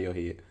 you upside your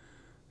head.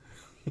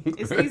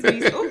 Excuse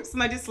me. Oops,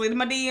 somebody just slid in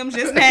my DMs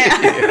just now.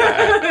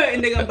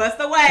 And they're gonna bust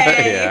away.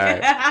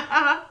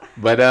 Yeah,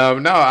 but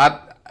no,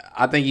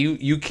 I think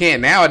you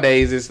can't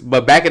nowadays.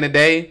 But back in the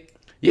day,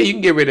 yeah, you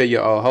can get rid of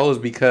your old hoes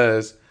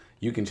because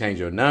you can change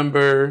your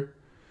number.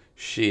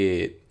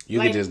 Shit. You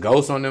can just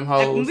ghost on them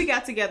hoes. Like when we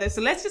got together,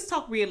 so let's just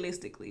talk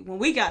realistically. When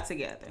we got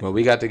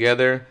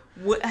together,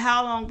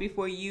 how long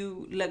before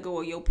you let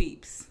go of your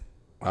peeps?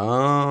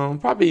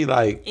 Probably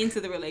like into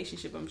the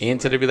relationship. I'm sure.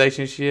 Into the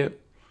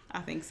relationship. I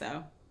think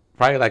so.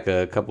 Probably like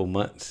a couple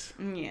months.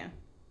 Yeah.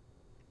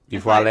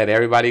 Before I let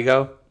everybody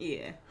go.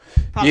 Yeah.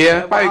 Probably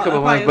a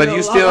couple months, but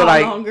you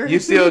still you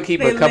still keep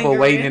a couple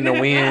waiting in the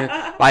wind.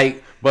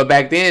 Like, but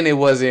back then it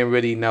wasn't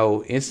really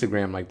no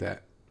Instagram like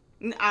that.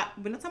 We're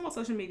not talking about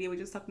social media. We're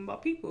just talking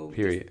about people.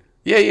 Period.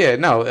 Yeah.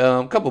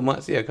 No, couple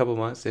months. Yeah, a couple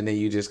months, and then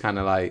you just kind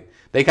of like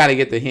they kind of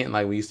get the hint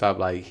like when you stop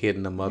like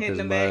hitting them up as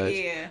much,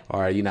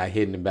 or you're not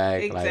hitting them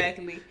back.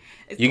 Exactly.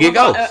 Like, you get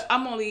ghosts.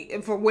 I'm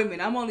only for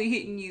women. I'm only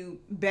hitting you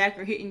back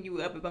or hitting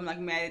you up if I'm like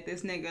mad at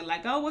this nigga.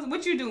 Like, oh,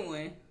 what you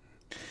doing?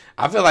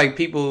 I feel like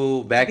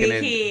people back Big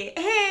in the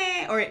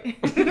head, or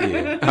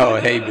yeah. Oh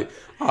hey,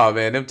 oh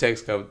man, them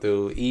texts come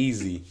through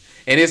easy,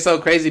 and it's so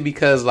crazy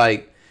because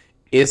like.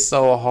 It's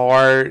so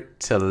hard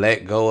to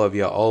let go of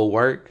your old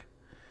work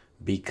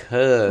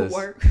because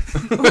work.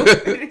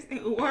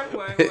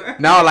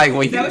 No, like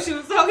when you know what she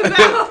was talking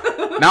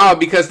about. No,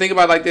 because think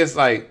about it like this: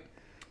 like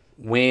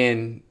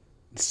when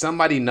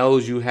somebody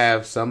knows you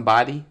have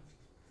somebody,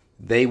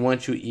 they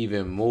want you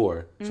even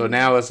more. Mm-hmm. So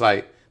now it's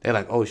like they're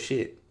like, "Oh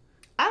shit."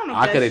 I don't know.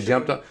 I could have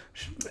jumped up.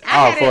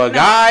 For a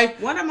guy,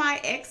 one of my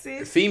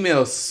exes,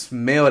 females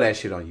smell that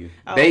shit on you.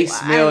 They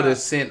smell the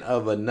scent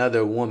of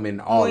another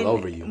woman all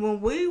over you. When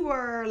we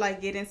were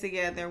like getting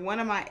together, one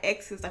of my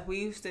exes, like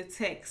we used to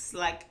text,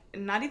 like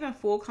not even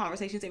full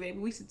conversations every day,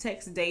 but we used to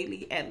text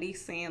daily, at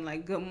least saying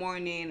like good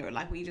morning, or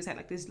like we just had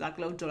like this like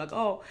little joke, like,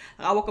 oh,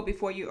 I woke up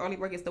before you, early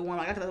work is the one,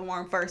 like I got the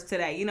one first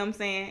today, you know what I'm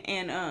saying?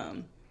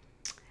 And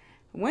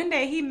one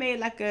day he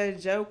made like a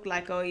joke,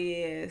 like, oh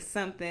yeah,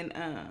 something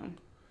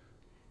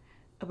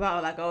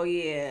about like, oh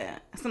yeah,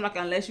 something like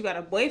unless you got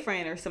a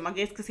boyfriend or something. I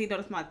guess because he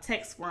noticed my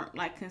texts weren't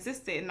like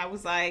consistent, and I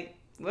was like,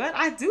 what?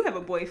 I do have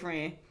a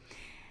boyfriend.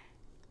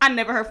 I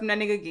never heard from that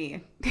nigga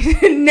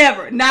again.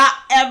 Never, not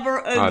ever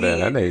again. Oh,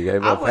 that nigga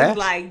gave up fast. I was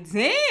like,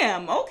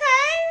 damn, okay.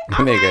 That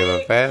nigga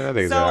gave up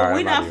fast. So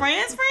we not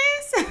friends?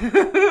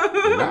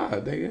 Nah,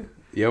 nigga.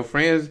 Your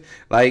friends,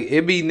 like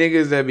it be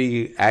niggas that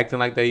be acting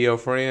like they your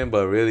friend,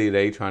 but really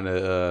they trying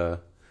to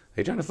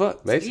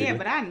fuck basically. Yeah,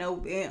 but I know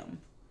them.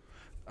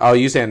 Oh,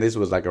 you saying this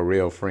was like a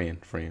real friend?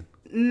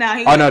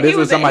 No. This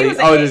was somebody.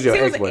 This is your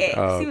ex-boyfriend.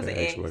 Oh, he was an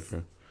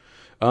ex-boyfriend.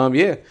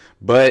 Yeah,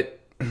 but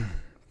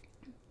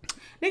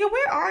nigga,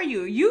 where are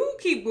you? You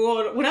keep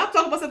going. When I'm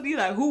talking about something, you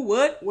like who,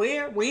 what,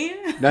 where,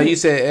 when? No, you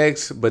said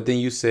ex, but then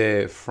you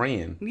said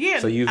friend. Yeah.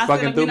 So you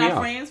fucking threw me off.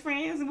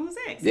 Friends, and who's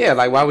ex? Yeah,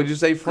 like why would you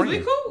say friend?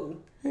 We cool.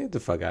 Get the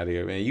fuck out of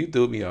here, man. You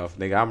threw me off,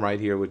 nigga. I'm right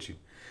here with you.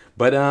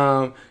 But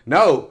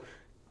no,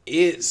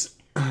 it's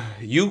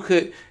you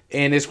could,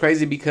 and it's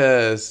crazy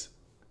because.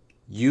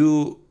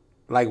 You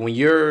like when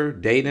you're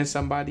dating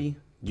somebody,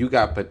 you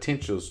got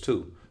potentials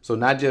too. So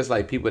not just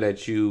like people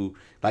that you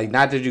like,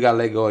 not that you got to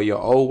let go of your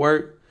old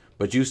work,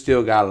 but you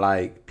still got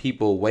like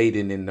people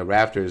waiting in the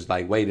rafters,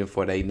 like waiting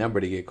for their number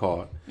to get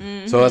called.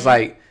 Mm-hmm. So it's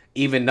like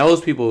even those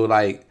people,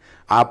 like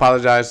I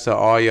apologize to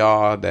all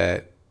y'all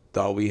that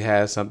thought we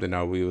had something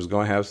or we was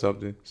gonna have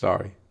something.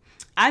 Sorry.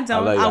 I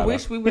don't. I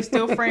wish we were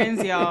still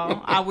friends,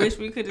 y'all. I wish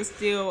we could have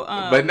still.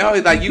 But no,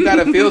 it's like you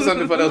gotta feel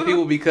something for those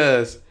people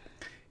because.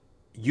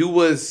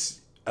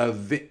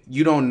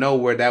 You don't know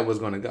where that was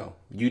going to go.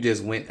 You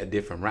just went a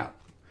different route.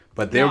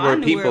 But there were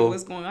people. Where it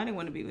was going. I didn't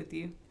want to be with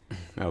you.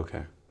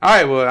 Okay. All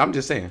right. Well, I'm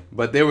just saying.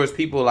 But there was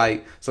people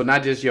like, so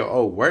not just your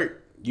old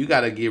work. You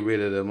got to get rid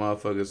of the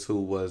motherfuckers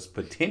who was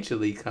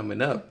potentially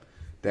coming up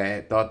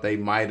that thought they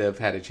might have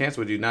had a chance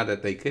with you. Not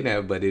that they couldn't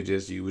have, but you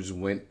just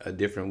went a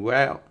different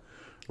route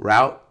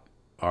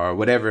or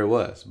whatever it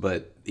was.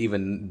 But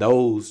even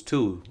those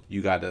two,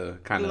 you got to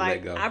kind of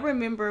let go. I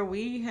remember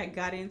we had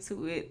got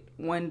into it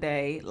one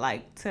day,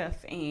 like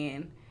tough,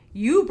 and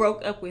you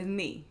broke up with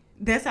me.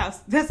 That's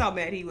how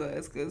bad he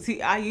was, because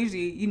I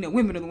usually,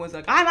 women are the ones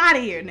like, I'm out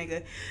of here,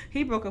 nigga.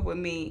 He broke up with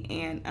me,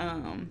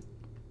 and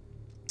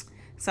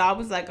so I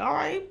was like, all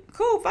right,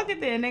 cool, fuck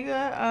it then,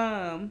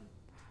 nigga.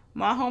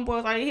 My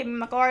homeboys already hit me,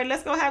 like, all right,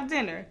 let's go have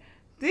dinner.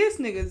 This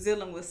nigga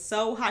Zillin was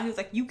so hot. He was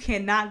like, you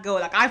cannot go.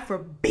 Like, I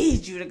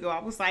forbid you to go.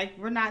 I was like,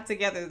 we're not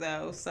together,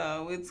 though,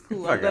 so it's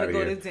cool. I'm going to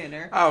go to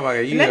dinner. Oh, my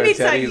God. You going to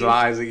tell these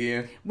lies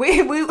again? What?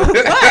 He was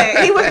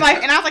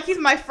like, and I was like, he's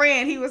my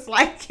friend. He was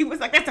like,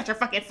 that's not your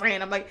fucking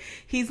friend. I'm like,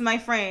 he's my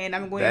friend.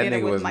 I'm going to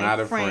dinner with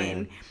my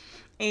friend.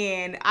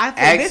 And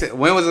I feel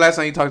when was the last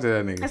time you talked to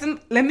that nigga? Listen,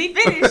 let me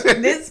finish.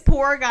 This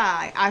poor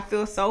guy, I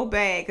feel so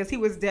bad because he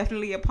was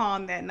definitely a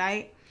pawn that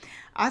night.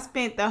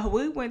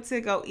 we went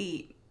to go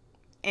eat.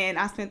 And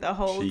I spent the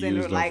whole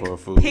dinner like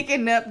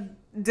picking up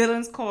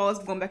Dylan's calls,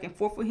 going back and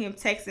forth with him,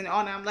 texting and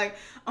all that. I'm like,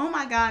 oh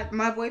my God,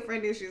 my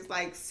boyfriend is just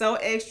like so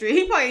extra.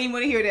 He probably didn't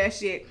want to hear that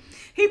shit.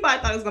 He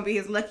probably thought it was going to be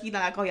his lucky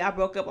night. Like, oh yeah, I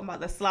broke up. I'm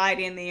about to slide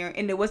in there.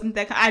 And it wasn't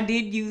that. I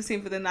did use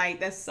him for the night.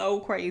 That's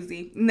so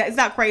crazy. It's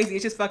not crazy.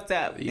 It's just fucked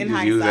up. You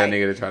just use that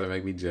nigga to try to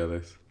make me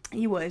jealous.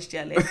 He was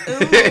jealous. Ooh,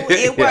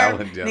 it yeah,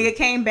 worked. Nigga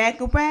came back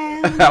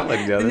around. I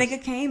wasn't jealous. The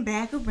nigga came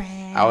back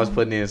around. I was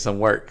putting in some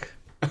work.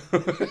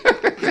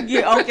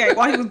 Yeah, okay.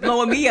 While he was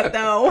blowing me up,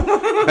 though.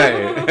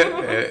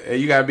 Hey,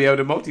 you gotta be able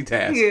to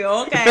multitask. Yeah,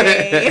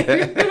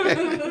 okay.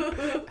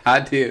 I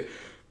did,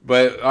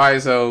 but all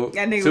right. So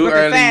that nigga too was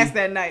early. fast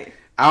that night.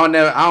 I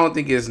don't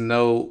think there's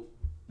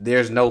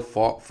no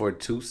fault for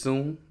too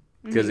soon,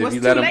 because if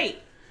you let them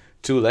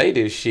too late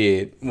is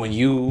shit when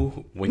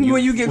you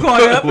get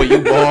caught up when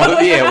you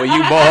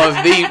balls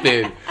deep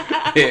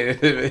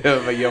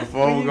and your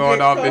phone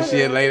going off and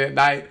shit late at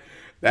night.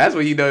 That's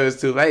when you know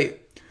it's too late.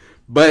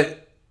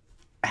 But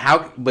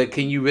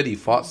can you really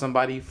fault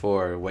somebody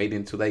for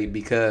waiting too late?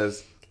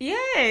 Because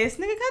yes,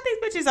 nigga, cut these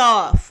bitches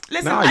off.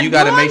 Listen, no, you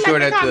gotta make sure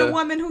that the kind of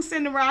woman who's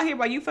sitting around here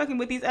while you fucking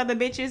with these other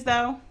bitches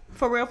though.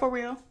 For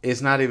real.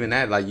 It's not even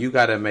that. Like, you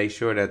gotta make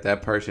sure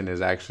that person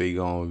is actually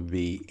gonna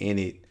be in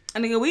it.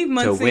 And nigga, we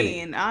months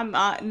in.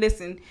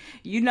 Listen,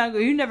 you're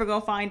never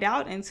gonna find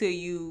out until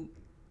you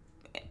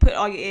put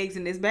all your eggs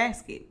in this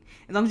basket.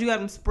 As long as you got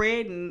them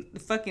spread and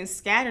fucking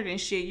scattered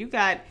and shit, you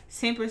got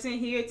 10%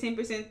 here,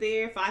 10%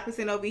 there,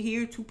 5% over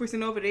here,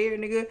 2% over there,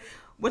 nigga.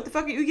 What the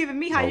fuck are you giving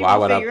me? How you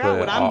gonna figure out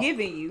what I'm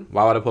giving you?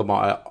 Why would I put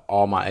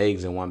all my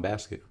eggs in one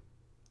basket?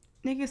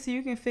 Nigga, so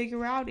you can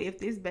figure out if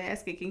this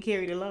basket can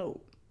carry the load.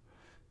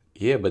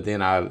 Yeah, but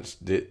then I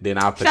potentially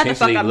Shut the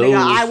fuck up, lose.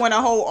 Nigga. I want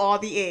to hold all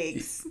the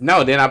eggs.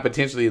 No, then I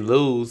potentially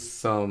lose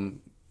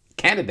some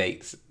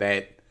candidates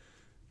that.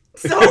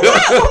 So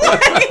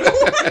what?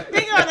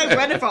 Nigga, are they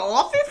running for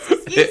office?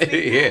 Excuse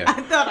me. Yeah.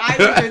 I thought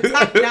I was your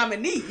top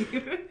nominee.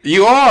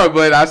 You are,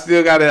 but I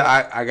still gotta.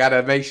 I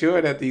gotta make sure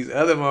that these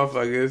other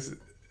motherfuckers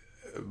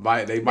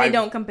they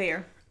don't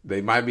compare.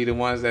 They might be the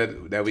ones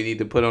that we need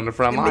to put on the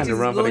front line to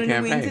run for the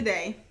campaign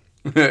today.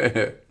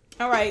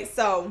 All right,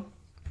 so.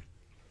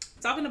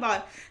 Talking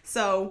about,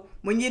 so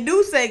when you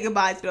do say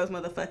goodbye to those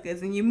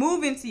motherfuckers and you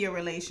move into your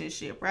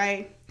relationship,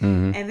 right?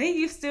 Mm-hmm. And then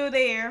you're still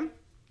there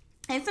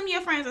and some of your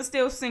friends are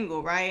still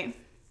single, right?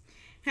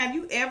 Have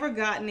you ever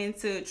gotten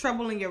into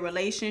trouble in your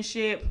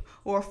relationship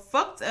or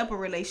fucked up a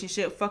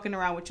relationship fucking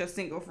around with your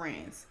single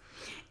friends?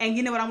 And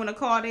you know what I'm going to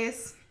call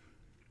this?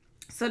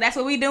 So that's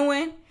what we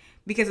doing?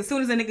 Because as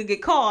soon as a nigga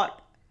get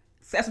caught,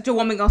 that's what your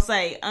woman going to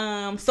say.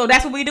 So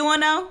that's what we doing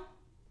now?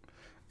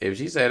 If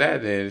she said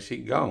that, then she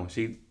gone.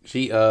 She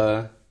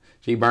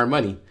burnt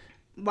money.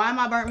 Why am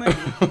I burnt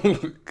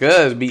money?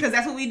 Because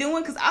that's what we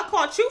doing. Because I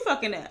caught you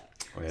fucking up.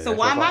 Oh, yeah, so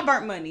why am I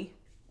burnt money?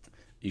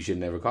 You should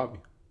never call me.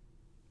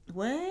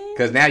 What?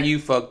 Because now you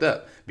fucked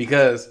up.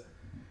 Because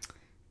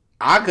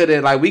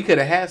we could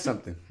have had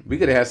something. We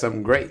could have had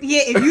something great.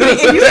 Yeah, if you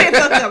didn't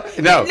fuck up.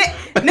 No.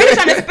 Nigga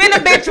trying to spin a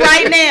bitch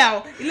right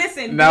now.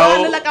 Listen, no. Do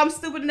I look like I'm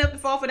stupid enough to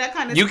fall for that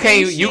kind of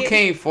shit? You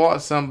can't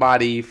fault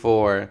somebody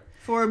for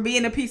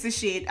being a piece of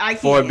shit.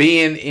 For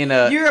being in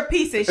a... You're a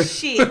piece of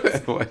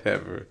shit.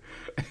 Whatever.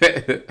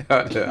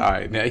 All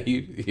right, now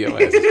your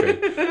ass is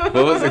crazy.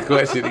 What was the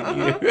question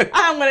again?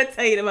 I'm going to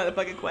tell you the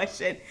motherfucking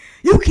question.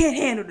 You can't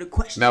handle the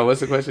question. No,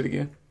 what's the question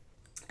again?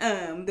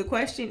 The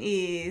question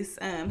is,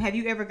 have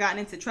you ever gotten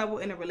into trouble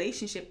in a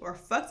relationship or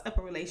fucked up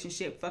a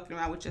relationship fucking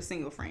around with your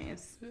single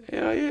friends?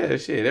 Hell yeah,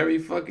 shit. Every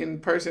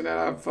fucking person that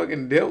I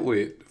fucking dealt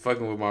with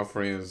fucking with my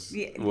friends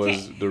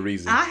was the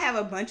reason. I have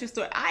a bunch of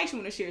stories. I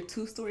actually want to share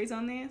 2 stories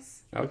on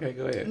this. Okay,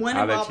 go ahead. One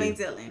involving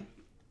Dylan.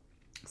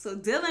 So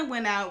Dylan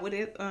went out with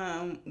his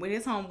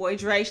homeboy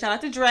Dre. Shout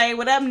out to Dre.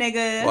 What up,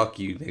 nigga? Fuck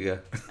you, nigga.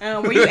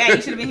 Where you at?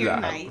 You should have been here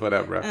tonight. What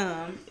up, bro?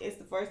 It's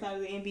the first night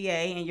of the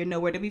NBA, and you're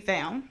nowhere to be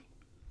found.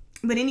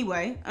 But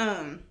anyway,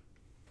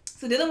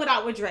 so Dylan went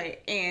out with Dre,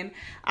 and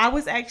I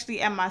was actually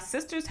at my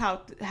sister's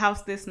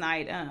house this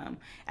night.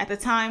 At the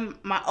time,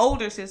 my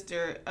older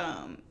sister,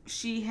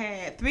 she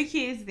had 3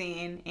 kids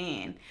then,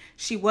 and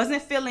she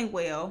wasn't feeling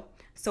well.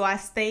 So I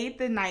stayed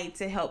the night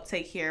to help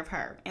take care of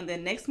her. And the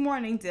next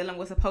morning, Dylan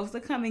was supposed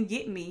to come and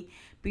get me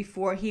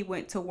before he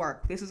went to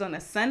work. This was on a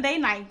Sunday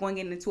night going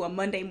into a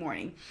Monday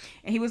morning.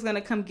 And he was going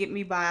to come get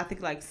me by, I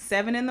think, like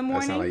 7 in the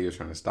morning. That sounded like you were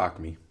trying to stalk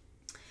me.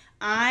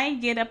 I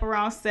get up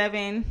around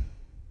 7.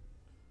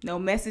 No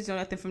message or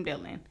nothing from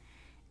Dylan.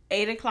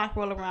 8 o'clock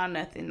roll around,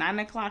 nothing. 9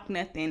 o'clock,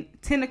 nothing.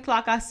 10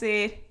 o'clock, I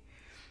said,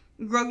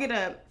 girl, get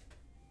up.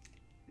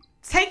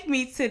 Take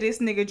me to this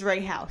nigga Dre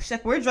house. She's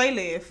like, where Dre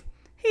live?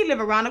 He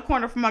live around the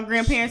corner from my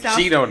grandparents' house.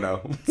 She don't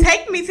know.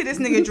 Take me to this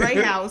nigga Dre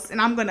house,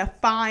 and I'm going to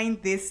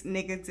find this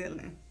nigga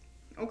Dylan.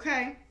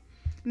 Okay?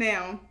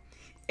 Now,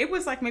 it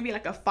was like maybe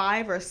like a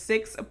 5 or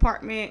 6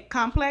 apartment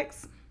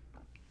complex.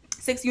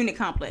 6-unit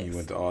complex. You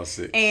went to all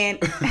 6. And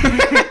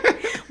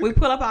we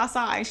pull up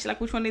outside. She's like,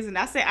 which one is it? And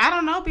I said, I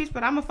don't know, bitch,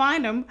 but I'm going to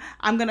find him.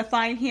 I'm going to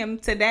find him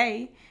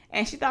today.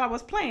 And she thought I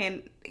was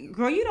playing.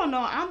 Girl, you don't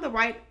know. I'm the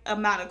right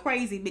amount of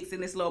crazy mixed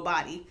in this little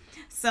body.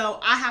 So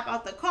I hop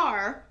out the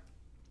car.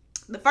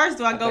 the first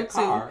door I go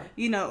to,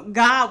 you know,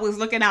 God was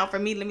looking out for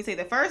me. Let me say,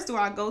 the first door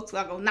I go to,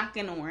 I go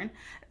knocking on.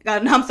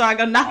 I'm sorry, I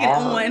go knocking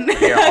on.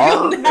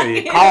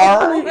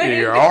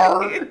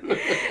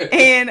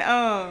 And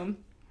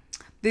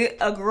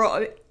a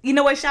girl, you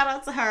know what? Shout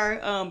out to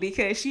her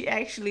because she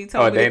actually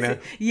told me. Dana?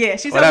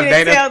 She told me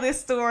to tell this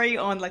story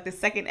on like the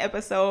second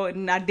episode,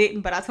 and I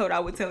didn't, but I told her I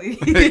would tell you.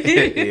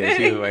 Yeah,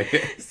 she was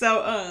like.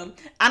 So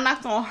I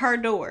knocked on her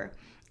door,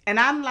 and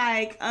I'm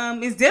like,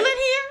 "Is Dylan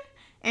here?"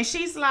 And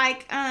she's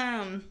like,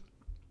 "No,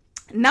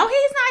 he's not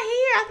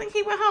here. I think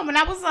he went home." And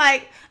I was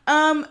like,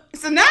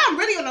 so now I'm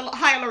really on a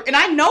high alert. And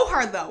I know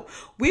her, though.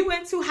 We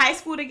went to high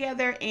school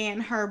together,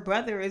 and her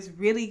brother is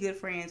really good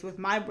friends with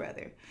my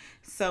brother.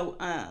 So,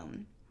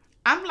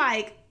 I'm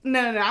like, no.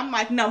 I'm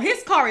like, no,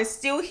 his car is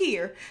still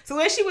here. So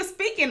when she was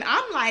speaking,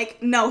 I'm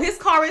like, no, his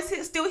car is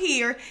still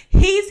here.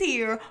 He's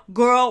here.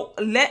 Girl,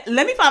 let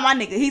me find my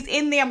nigga. He's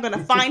in there. I'm going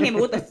to find him.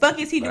 What the fuck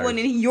is he doing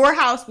in your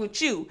house with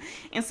you?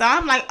 And so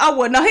I'm like, oh,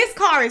 well, no, his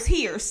car is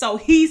here. So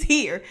he's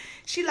here.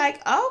 She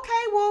like,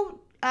 okay, well,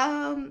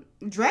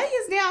 Dre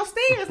is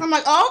downstairs. I'm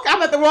like, oh, okay,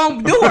 I'm at the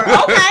wrong door.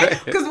 Okay.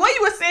 Because when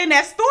you were saying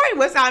that story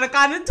was sounding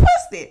kind of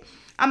twisted.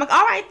 I'm like,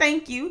 all right,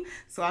 thank you.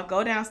 So I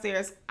go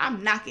downstairs.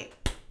 I'm knocking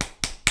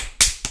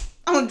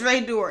on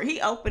Dre's door. He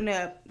opened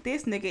up.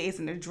 This nigga is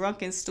in a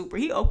drunken stupor.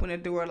 He opened the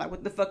door like,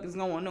 what the fuck is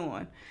going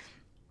on?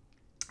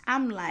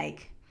 I'm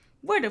like,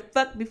 where the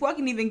fuck, before I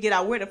can even get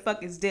out, where the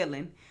fuck is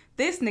Dylan?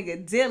 This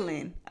nigga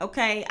Dylan,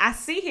 okay? I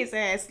see his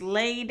ass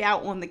laid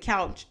out on the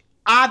couch,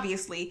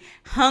 obviously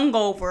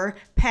hungover,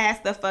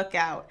 passed the fuck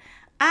out.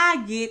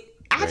 I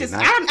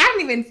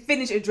didn't even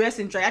finish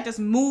addressing Dre. I just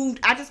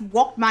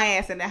walked my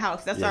ass in the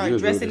house. I started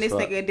addressing this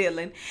nigga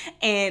Dylan.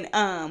 And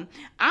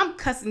I'm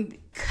cussing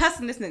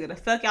this nigga the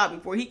fuck out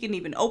before he can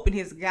even open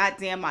his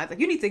goddamn eyes. Like,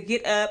 you need to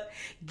get up,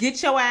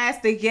 get your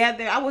ass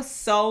together. I was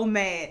so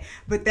mad.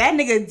 But that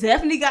nigga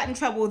definitely got in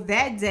trouble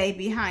that day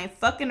behind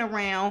fucking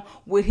around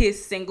with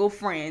his single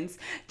friends.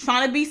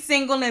 Trying to be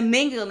single and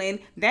mingling.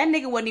 That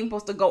nigga wasn't even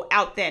supposed to go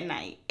out that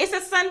night. It's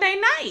a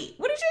Sunday night.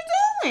 What are you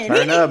doing?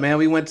 Turn up, man.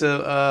 We went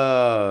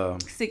to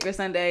Secret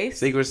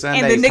Sundays. And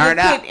the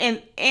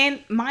nigga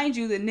and mind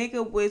you, the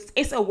nigga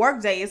it's a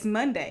work day. It's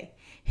Monday.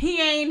 He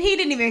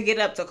didn't even get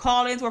up to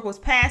call in. His work was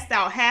passed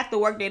out. Half the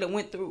work day that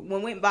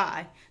went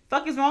by.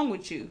 Fuck is wrong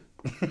with you?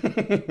 That's what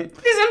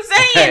I'm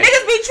saying.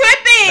 Niggas be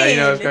tripping. You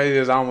know, it's crazy.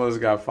 I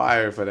almost got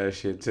fired for that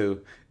shit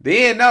too.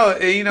 Then no,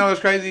 you know, it's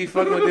crazy.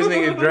 Fucking with this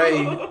nigga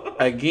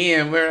Dre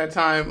again. Where that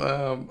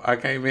time I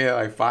came in at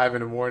like 5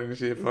 a.m. and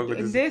shit. Fuck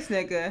with this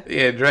nigga.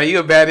 Yeah, Dre, you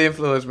a bad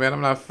influence, man.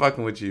 I'm not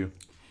fucking with you.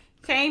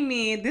 Came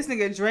in, this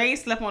nigga Dre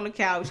slept on the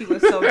couch. He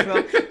was so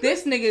drunk.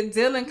 This nigga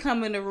Dylan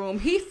come in the room.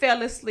 He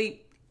fell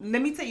asleep.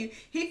 Let me tell you,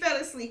 he fell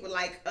asleep with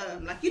like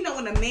you know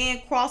when a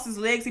man crosses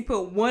legs, he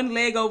put one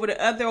leg over the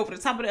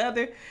top of the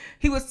other.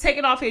 He was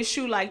taking off his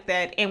shoe like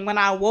that, and when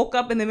I woke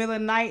up in the middle of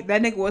the night,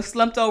 that nigga was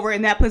slumped over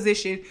in that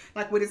position,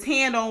 like with his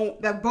hand on,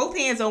 both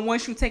hands on one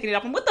shoe, taking it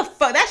off. And what the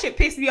fuck? That shit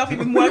pissed me off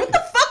even more. What the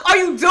fuck are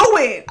you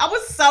doing? I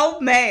was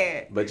so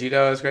mad. But you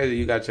know it's crazy.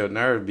 You got your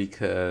nerve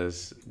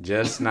because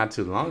just not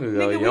too long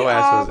ago, nigga, your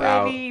ass was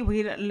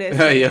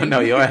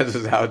out. Your ass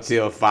was out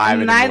till 5 in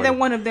the morning. Neither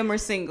one of them are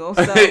single,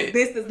 so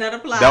this does not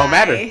apply. Don't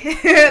matter.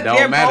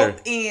 They're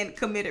both in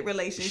committed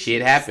relationships.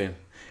 Shit happened.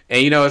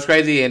 And you know it's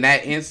crazy. In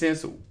that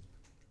instance,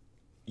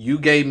 you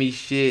gave me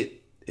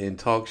shit and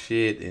talk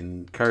shit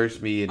and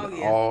curse me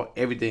and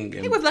everything.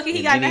 He was lucky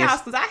he got in the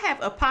house because I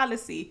have a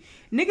policy.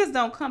 Niggas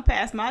don't come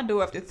past my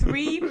door after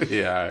 3.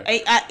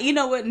 Yeah. You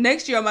know what?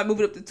 Next year I might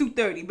move it up to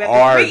 2:30. But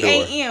at 3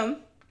 a.m.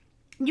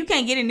 you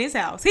can't get in this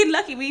house. He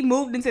lucky we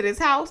moved into this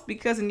house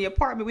because in the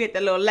apartment we had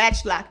that little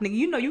latch lock. Nigga,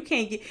 you know you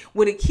can't get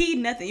with a key,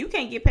 nothing. You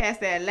can't get past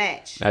that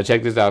latch. Now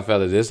check this out,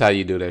 fellas. This is how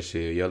you do that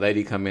shit. Your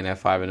lady come in at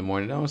 5 in the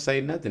morning. Don't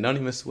say nothing. Don't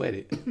even sweat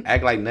it.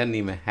 Act like nothing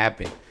even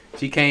happened.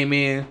 She came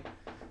in.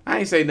 I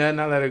ain't say nothing.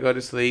 I let her go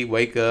to sleep.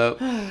 Wake up.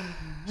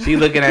 She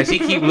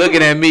keep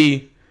looking at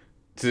me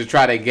to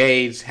try to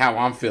gauge how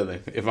I'm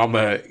feeling. If I'm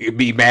gonna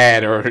be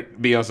mad or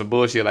be on some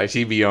bullshit like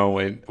she be on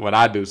when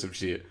I do some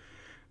shit.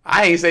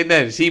 I ain't say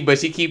nothing. But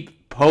she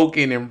keep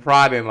poking and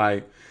prodding,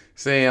 like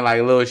saying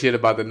like little shit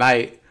about the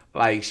night,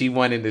 like she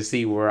wanted to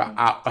see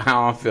how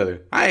I'm feeling.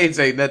 I ain't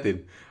say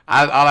nothing.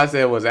 All I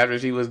said was after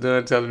she was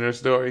done telling her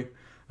story,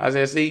 I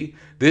said, "See,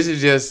 this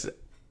is just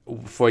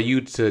for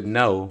you to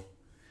know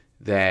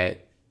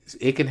that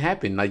it can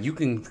happen. Like you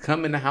can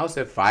come in the house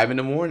at 5 in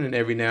the morning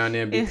every now and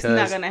then because it's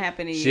not gonna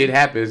happen to you. Shit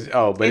happens.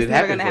 Oh, but it's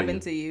never gonna happen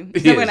to you.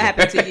 It's never gonna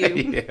happen to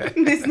you.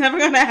 It's never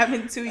gonna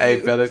happen to you. Hey,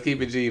 fellas,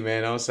 keep it G,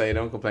 man.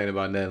 Don't complain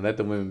about nothing. Let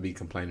the women be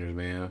complainers,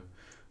 man.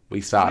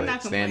 We solid. We're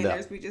not Stand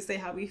up. We just say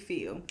how we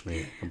feel.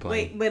 Yeah,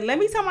 wait, but let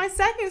me tell my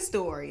second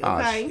story.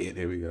 Okay. Oh shit!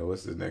 Here we go.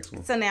 What's the next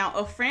one? So now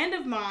a friend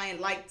of mine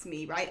liked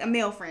me, right? A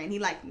male friend. He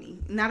liked me,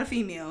 not a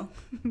female.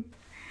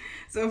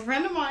 So a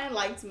friend of mine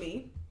liked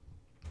me,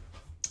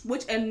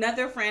 which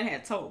another friend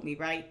had told me,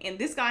 right? And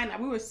this guy and I,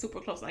 we were super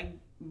close, like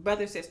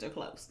brother sister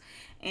close.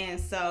 And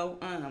so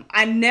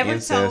I never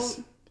told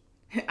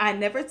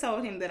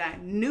him that I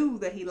knew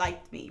that he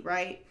liked me,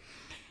 right?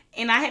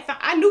 And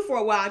I knew for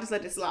a while, I just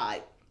let it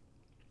slide.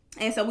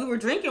 And so we were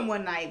drinking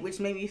one night, which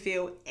made me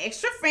feel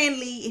extra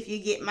friendly, if you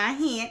get my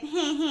hint.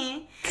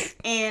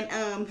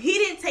 And he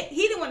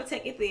didn't want to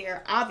take it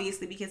there,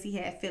 obviously, because he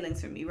had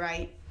feelings for me,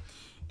 right?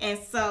 And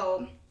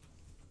so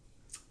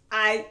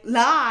I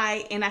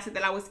lied and I said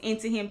that I was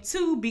into him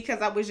too,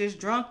 because I was just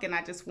drunk and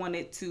I just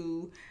wanted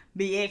to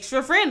be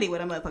extra friendly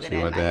with a motherfucker. She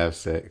wanted to have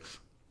sex.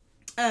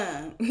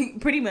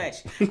 Pretty much.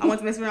 I want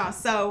to mess around.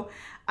 So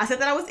I said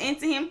that I was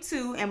into him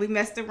too, and we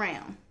messed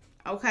around.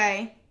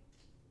 Okay.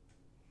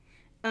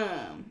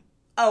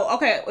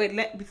 Okay. Wait.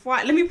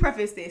 Let me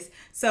preface this.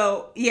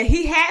 So yeah,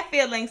 he had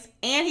feelings,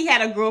 and he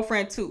had a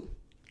girlfriend too.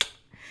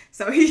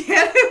 So he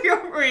had a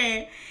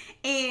girlfriend,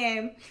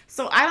 and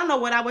so I don't know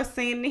what I was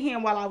saying to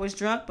him while I was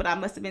drunk, but I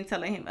must have been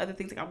telling him other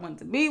things, like I wanted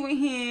to be with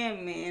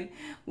him, and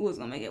we was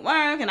gonna make it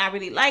work, and I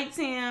really liked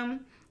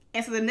him.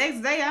 And so the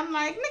next day, I'm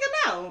like,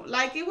 nigga, no,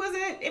 like it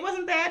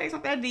wasn't that. It's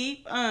not that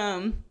deep.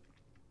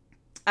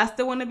 I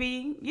still want to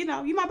be, you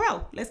my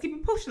bro. Let's keep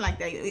it pushing like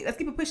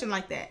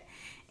that.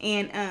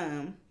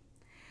 And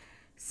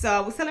so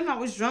I was telling him I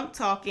was drunk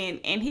talking,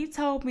 and he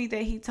told me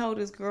that he told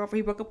his girlfriend,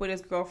 he broke up with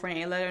his girlfriend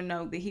and let her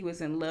know that he was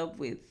in love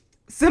with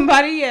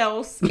somebody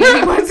else, and he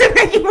wanted to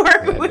make it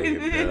work with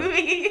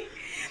me.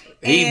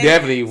 He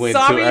definitely went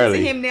too early. Sorry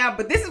to him now,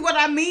 but this is what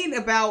I mean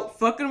about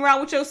fucking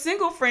around with your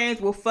single friends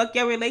will fuck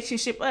your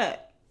relationship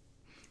up.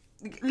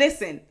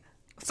 Listen,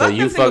 so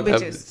you fucked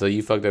up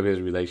his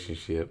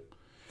relationship,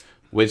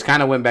 which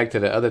kind of went back to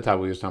the other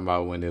topic we was talking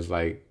about, when it's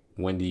like,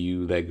 when do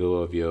you let go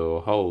of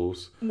your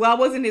hoes? Well, I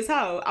wasn't his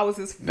hoe. I was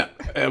his. No,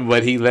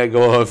 but he let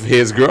go of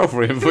his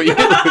girlfriend for you.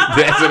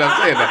 That's what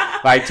I'm saying.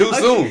 Like too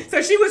soon.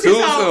 So she was his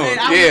hoe. And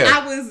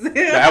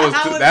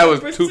that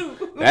was too.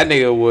 That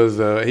nigga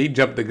was. He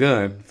jumped the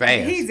gun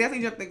fast. He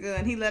definitely jumped the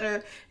gun. He let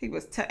her. He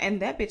was.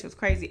 And that bitch was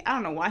crazy. I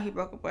don't know why he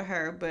broke up with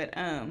her, but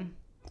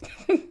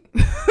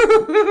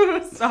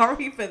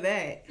sorry for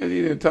that. Cause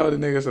he done told the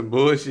nigga some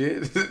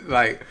bullshit.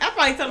 Like, I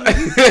probably told him,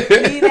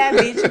 me and that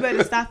bitch, you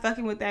better stop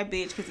fucking with that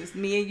bitch, because it's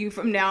me and you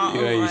from now on.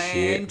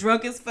 And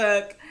drunk as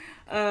fuck.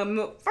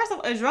 First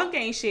off, a drunk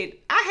ain't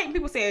shit. I hate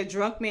people say a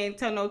drunk man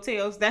tell no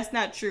tales. That's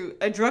not true.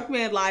 A drunk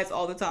man lies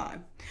all the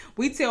time.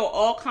 We tell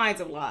all kinds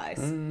of lies.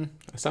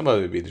 Some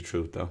of it be the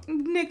truth though.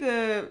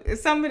 Nigga,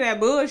 some of that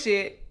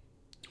bullshit.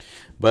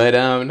 But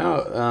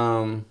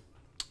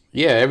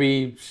yeah,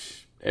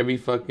 every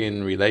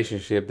fucking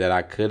relationship that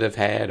I could have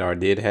had or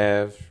did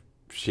have,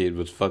 shit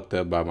was fucked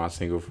up by my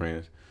single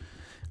friends.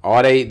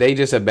 Or they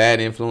just a bad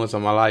influence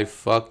on my life.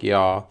 Fuck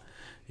y'all.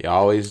 Y'all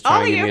always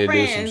trying to get me to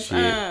do some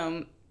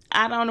shit.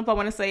 I don't know if I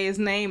want to say his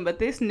name, but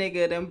this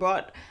nigga done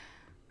brought...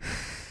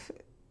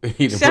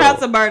 Shout out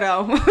to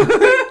Berto.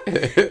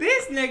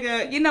 This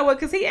nigga, you know what?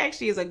 Because he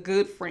actually is a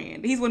good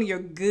friend. He's one of your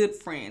good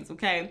friends,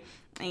 okay?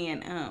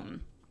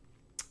 And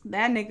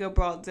that nigga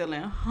brought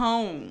Dylan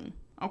home.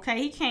 Okay,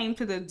 he came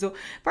to the door.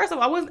 First of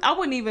all, I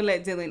wouldn't even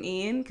let Dylan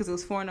in because it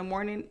was 4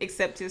 a.m.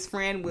 Except his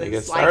friend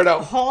was like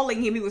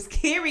hauling him. He was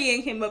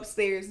carrying him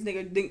upstairs.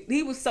 Nigga,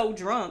 he was so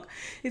drunk.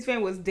 His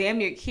friend was damn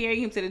near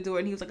carrying him to the door,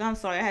 and he was like, "I'm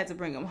sorry, I had to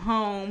bring him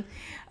home."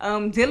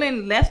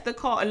 Dylan left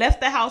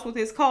the house with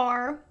his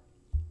car,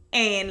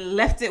 and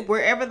left it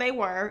wherever they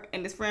were.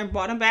 And his friend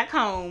brought him back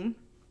home.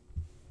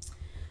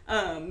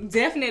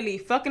 Definitely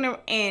fucking her,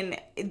 and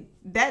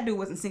that dude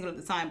wasn't single at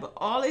the time, but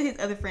all of his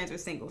other friends were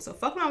single. So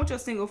fucking around with your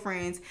single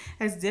friends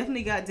has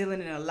definitely got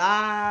Dylan in a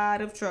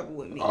lot of trouble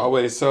with me.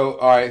 Always. So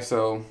all right.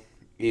 So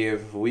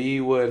if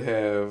we would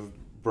have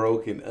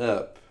broken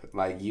up,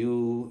 like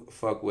you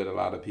fuck with a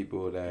lot of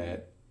people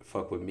that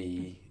fuck with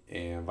me,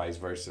 and vice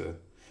versa.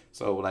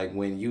 So like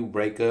when you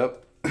break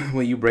up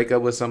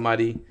with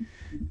somebody,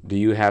 do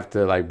you have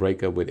to like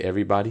break up with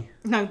everybody?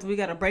 No, do we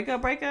gotta break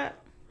up?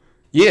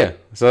 Yeah.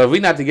 So if we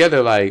not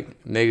together,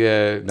 like,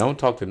 nigga, don't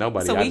talk to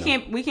nobody. So we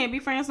can't be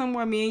friends no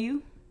more, me and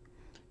you?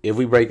 If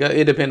we break up,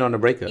 it depends on the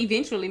breakup.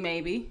 Eventually,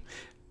 maybe.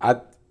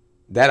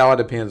 That all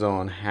depends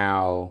on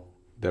how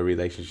the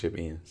relationship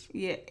ends.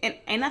 Yeah,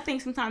 and I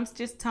think sometimes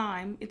just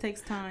time. It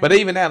takes time. But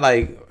even that,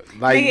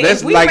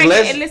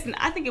 listen.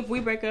 I think if we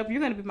break up, you're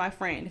gonna be my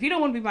friend. If you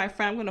don't want to be my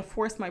friend, I'm gonna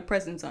force my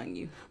presence on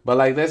you. But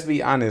like, let's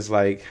be honest.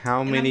 Like,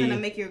 how many? I'm gonna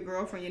make your new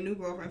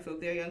girlfriend, feel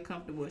very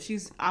uncomfortable.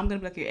 I'm gonna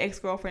be like your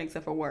ex-girlfriend,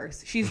 except for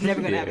worse. She's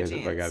never gonna have a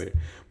chance.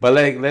 But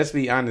like, let's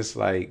be honest.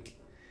 Like,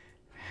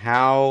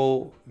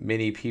 how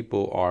many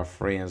people are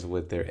friends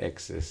with their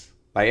exes?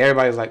 Like,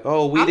 everybody's like,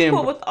 oh, I'm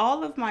cool with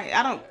all of my...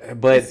 I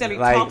don't necessarily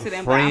like, talk to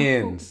them,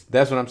 friends. Cool.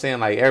 That's what I'm saying.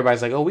 Like,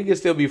 everybody's like, oh, we can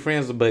still be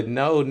friends. But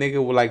no,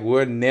 nigga,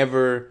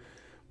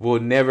 we'll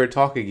never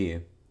talk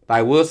again.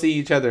 Like, we'll see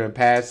each other in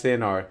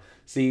passing or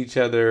see each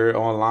other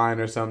online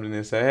or something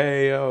and say,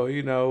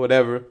 hey,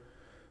 whatever.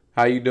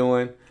 How you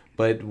doing?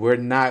 But we're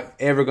not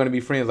ever going to be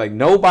friends. Like,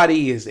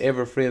 nobody is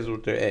ever friends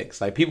with their ex.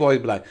 Like, people always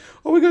be like,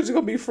 oh, we're just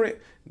going to be friends.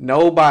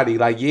 Nobody.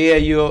 Like, yeah,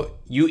 you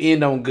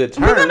end on good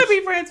terms. We're going to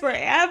be friends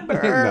forever.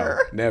 No,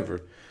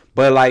 never.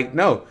 But, like,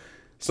 no.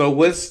 So,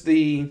 what's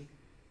the...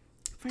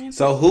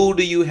 So, who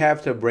do you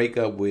have to break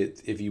up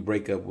with if you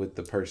break up with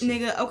the person?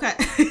 Nigga, okay.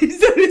 So,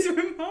 this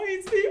reminds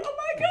reminds me. Oh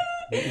my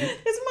god,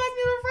 this reminds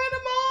me of a friend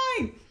of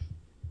mine.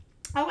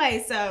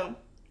 Okay, so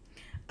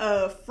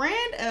a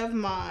friend of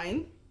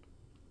mine.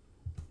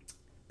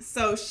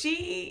 So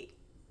she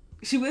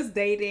was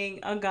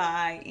dating a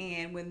guy,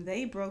 and when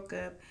they broke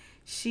up,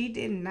 she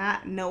did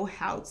not know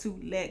how to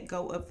let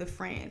go of the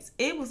friends.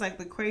 It was like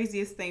the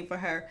craziest thing for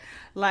her.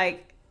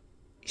 Like,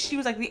 she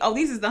was like, "Oh,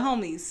 these is the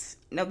homies.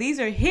 No, these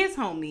are his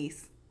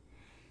homies."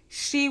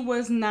 She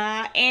was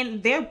not,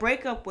 and their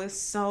breakup was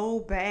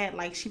so bad.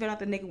 Like, she found out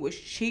the nigga was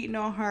cheating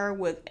on her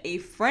with a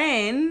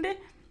friend,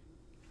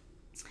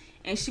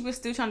 and she was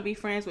still trying to be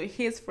friends with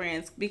his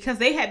friends because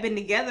they had been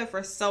together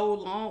for so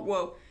long.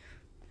 Well,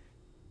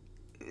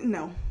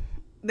 no,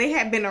 they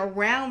had been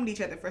around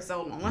each other for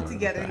so long, not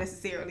together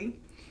necessarily,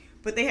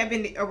 but they had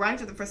been around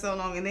each other for so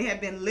long, and they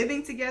had been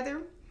living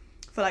together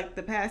for like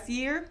the past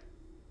year.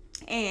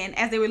 And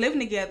as they were living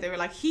together,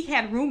 like, he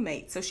had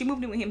roommates. So she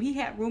moved in with him. He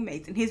had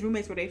roommates, and his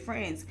roommates were their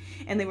friends.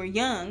 And they were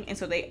young, and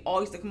so they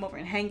all used to come over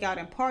and hang out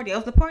and party. That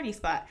was the party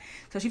spot.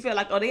 So she felt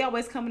like, oh, they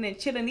always coming and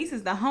chilling. These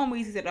is the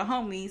homies. These are the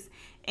homies.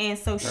 And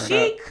so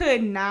she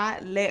could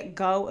not let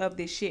go of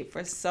this shit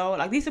for so,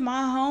 like, these are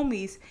my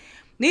homies.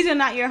 These are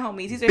not your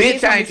homies. These are bitch,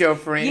 his ain't homies. your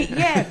friend.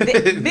 Yeah,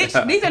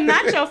 bitch, these are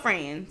not your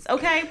friends,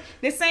 okay?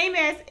 The same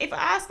as if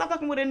I stop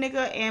fucking with a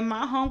nigga and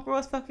my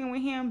homegirl's fucking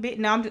with him, bitch,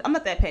 no, I'm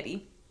not that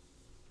petty.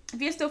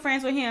 If you're still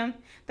friends with him,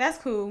 that's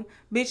cool.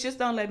 Bitch, just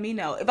don't let me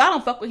know. If I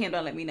don't fuck with him,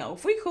 don't let me know.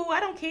 If we cool,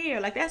 I don't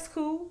care. Like, that's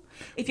cool.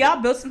 If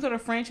y'all built some sort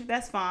of friendship,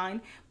 that's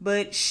fine.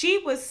 But she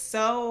was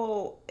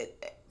so...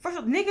 First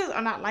of all, niggas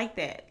are not like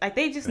that. Like,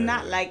 they just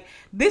not like...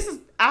 This is...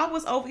 I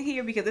was over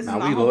here because this is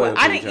my homeboy.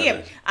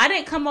 I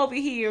didn't come over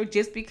here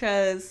just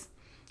because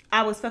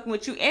I was fucking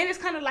with you. And it's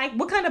kind of like,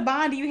 what kind of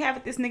bond do you have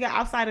with this nigga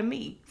outside of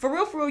me? For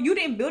real, you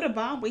didn't build a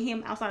bond with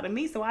him outside of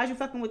me, so why is you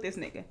fucking with this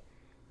nigga?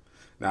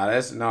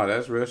 That's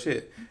real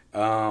shit.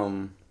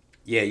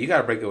 Yeah, you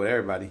gotta break it with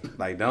everybody.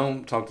 Like,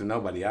 don't talk to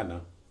nobody. I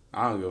know.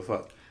 I don't give a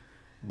fuck.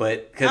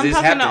 But because it's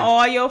happening. I'm talking to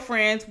all your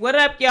friends. What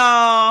up,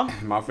 y'all?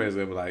 My friends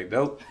gonna be like,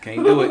 nope,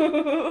 can't do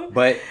it.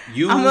 But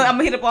I'm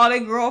gonna hit up all their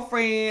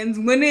girlfriends.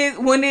 When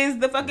is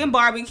the fucking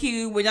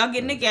barbecue? When y'all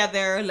getting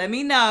together? Let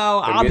me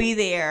know. I'll be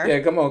there. Yeah,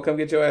 come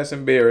get your ass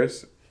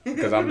embarrassed.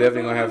 Because I'm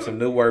definitely gonna have some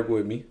new work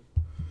with me.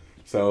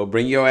 So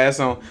bring your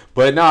ass on.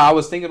 But no, I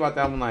was thinking about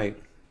that. I'm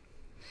like,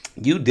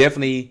 you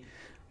definitely,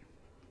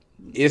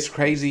 it's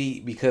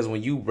crazy because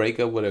when you break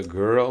up with a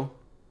girl,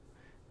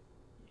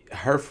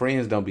 her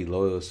friends don't be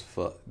loyal as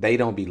fuck. They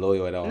don't be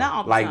loyal at all. Not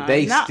all the like time.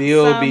 they not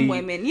still some be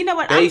women. You know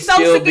what? I'm so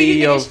sick of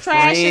you niggas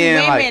trashing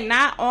women. Like,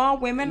 not all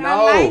women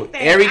are like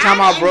that. Every time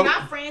I'm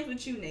not friends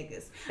with you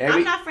niggas.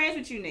 I'm not friends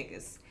with you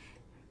niggas.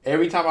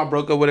 Every time I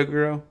broke up with a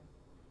girl,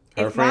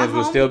 her friends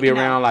would still be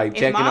around, like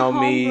checking on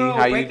me.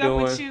 How you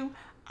doing? With you,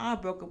 I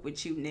broke up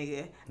with you,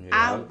 nigga. Yeah,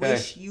 I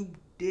wish you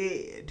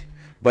did.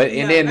 But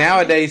and then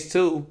nowadays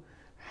too,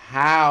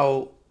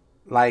 how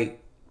like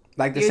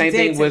the same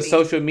thing with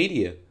social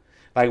media.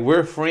 Like,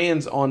 we're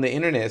friends on the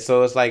internet,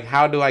 so it's like,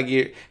 how do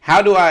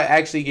I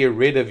actually get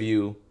rid of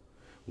you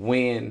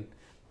when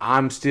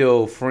I'm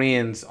still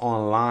friends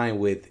online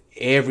with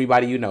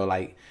everybody you know,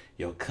 like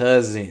your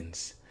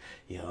cousins,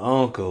 your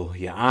uncle,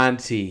 your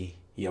auntie,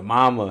 your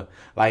mama,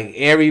 like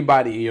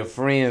everybody, your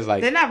friends.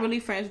 Like, they're not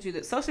really friends with you.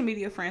 The social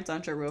media friends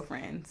aren't your real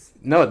friends.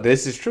 No,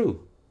 this is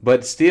true.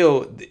 But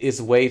still, it's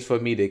ways for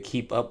me to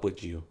keep up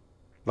with you.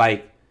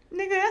 Like,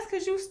 nigga, that's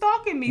because you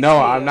stalking me. No,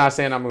 still. I'm not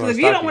saying I'm going to stalk you. Because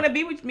if you don't want to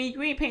be with me,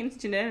 you ain't paying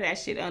attention to none of that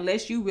shit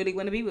unless you really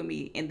want to be with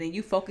me. And then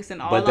you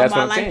focusing all on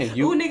my life.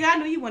 Ooh, nigga, I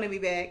know you want to be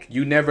back.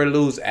 You never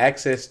lose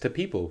access to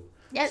people.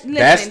 Yeah, listen,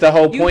 that's the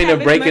whole point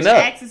of breaking up.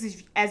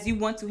 Access as you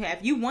want to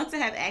have. You want to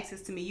have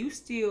access to me. You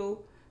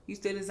still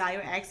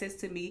desire access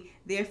to me.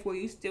 Therefore,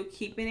 you still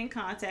keeping in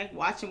contact,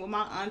 watching what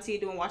my auntie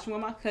doing, watching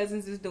what my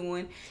cousins is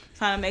doing,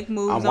 trying to make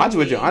moves. I'm watching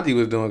what your auntie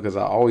was doing because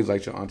I always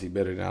liked your auntie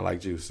better than I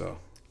liked you. So.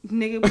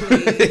 Nigga,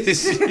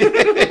 please.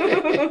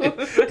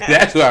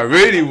 That's what I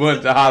really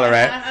wanted to holler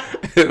at.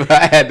 If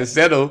I had to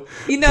settle.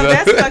 You know,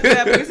 that's fucked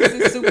up. This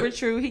is super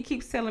true. He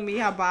keeps telling me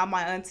how bad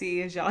my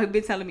auntie is, y'all. He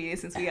been telling me this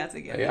since we got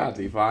together. Hey,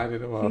 auntie, fine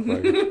in the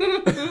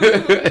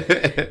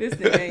motherfucker. This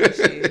nigga ain't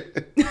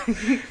shit.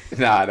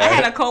 I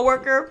had a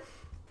coworker.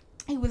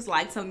 He was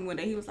like telling me one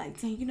day, he was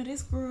like, dang, you know,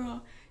 this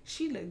girl,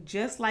 she looked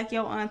just like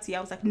your auntie. I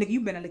was like, nigga,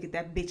 you better look at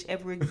that bitch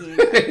ever again.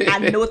 I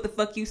know what the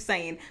fuck you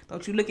saying.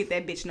 Don't you look at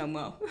that bitch no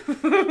more.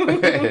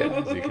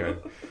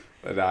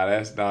 But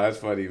that's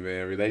funny,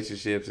 man.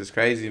 Relationships is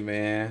crazy,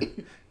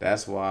 man.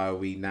 That's why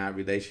we not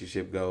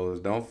relationship goals.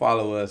 Don't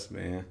follow us,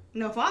 man.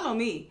 No, follow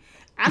me.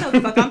 I know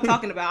the fuck I'm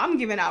talking about. I'm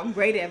giving out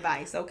great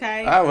advice,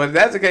 okay? All right, well, if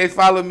that's the case,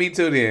 follow me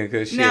too then.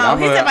 Cause shit, no,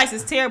 his advice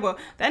is terrible.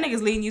 That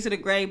nigga's leading you to the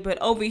grave. But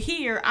over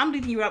here, I'm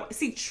leading you out.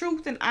 See,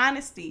 truth and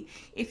honesty.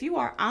 If you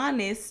are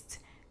honest,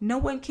 no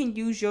one can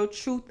use your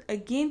truth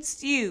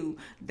against you.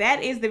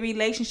 That is the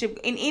relationship.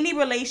 In any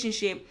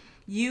relationship,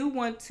 you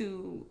want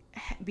to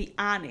be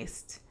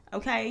honest,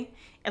 okay?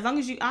 As long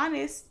as you're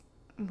honest,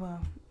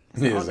 well,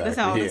 that's not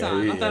all the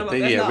time.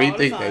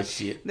 Rethink that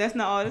shit. That's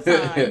not all the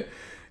time.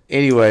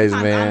 Anyways,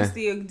 man. I'm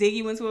still dig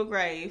you into a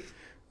grave.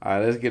 All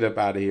right, let's get up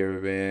out of here,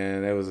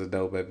 man. That was a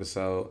dope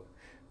episode.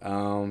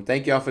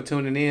 Thank y'all for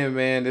tuning in,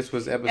 man. This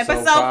was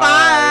episode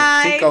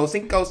 5.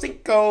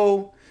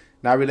 Cinco.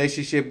 Not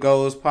Relationship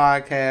Goals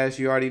Podcast.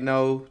 You already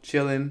know.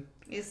 Chillin'.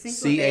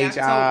 CHILLIN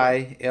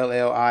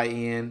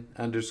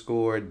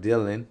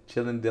 _Dylan.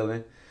 Chillin'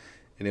 Dylan.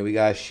 And then we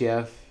got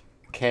Chef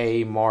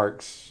K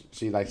Marks.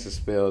 She likes to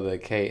spell the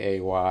KAY.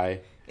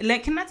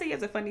 Can I tell you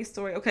a funny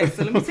story? Okay,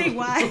 so let me tell you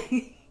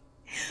why.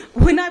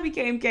 When I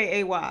became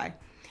KAY.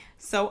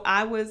 So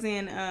I was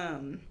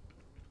in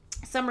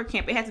summer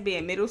camp. It had to be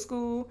in middle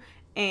school.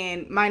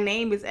 And my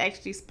name is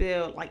actually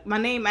spelled like my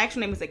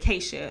actual name is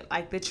Acacia,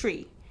 like the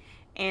tree.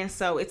 And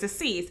so it's a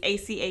C. It's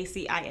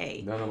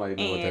ACACIA. Nobody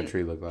know what that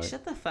tree look like.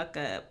 Shut the fuck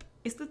up.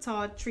 It's the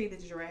tall tree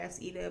that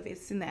giraffes eat of.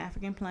 It's in the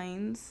African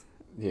plains.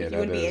 Yeah, you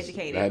wouldn't be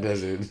educated. That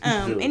doesn't.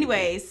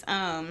 Anyways,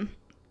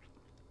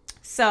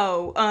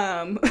 so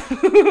I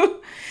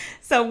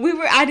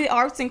did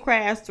arts and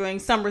crafts during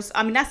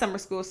not summer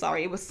school,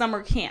 sorry. It was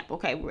summer camp.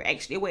 Okay, we were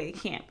actually away at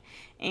camp.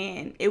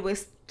 And it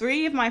was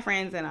 3 of my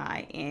friends and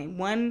I, and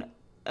one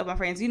of my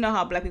friends, you know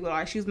how black people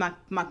are. She was my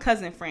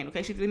cousin friend,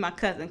 okay? She was my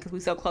cousin because we're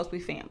so close, we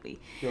family.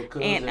 Your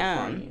cousin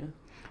friend.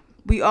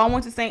 We all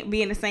went to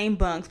be in the same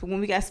bunks, but when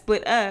we got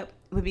split up,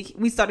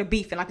 we started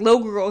beefing. Like little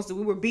girls,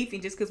 we were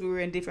beefing just because we were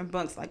in different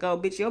bunks. Like, oh,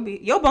 bitch,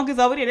 your bunk is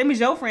over there. Them is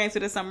your friends for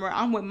the summer.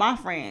 I'm with my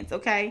friends,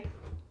 okay?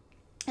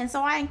 And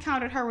so I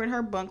encountered her with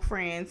her bunk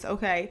friends,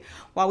 okay,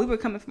 while we were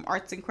coming from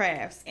arts and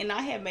crafts. And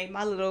I had made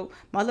my little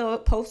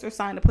poster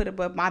sign to put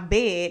above my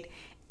bed,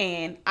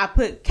 and I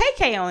put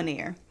KK on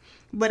there.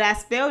 But I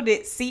spelled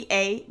it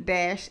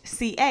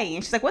CA-CA.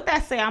 And she's like, what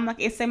that say? I'm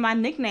like, it say my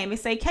nickname. It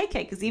say KK.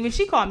 Because even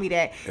she called me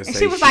that. And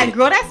she was like,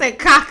 girl, that said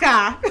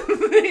Kaka.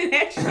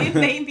 That shit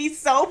made me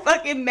so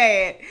fucking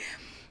mad.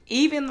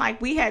 Even like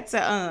we had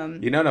to...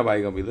 You know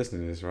nobody going to be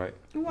listening to this, right?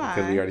 Why?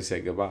 Because we already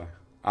said goodbye.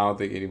 I don't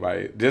think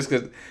anybody... Just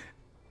because...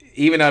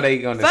 Even though they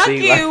going to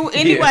see... Fuck you. Like,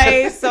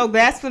 anyway, so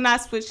that's when I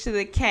switched to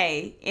the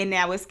K. And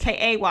now it's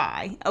KAY.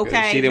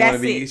 Okay? She didn't want to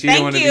be... She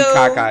didn't want to be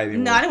cockeyed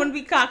anymore. No, I didn't want to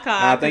be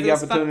cockeyed. Thank y'all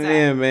for tuning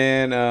in,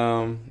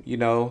 man. You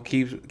know,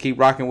 keep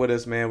rocking with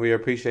us, man. We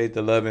appreciate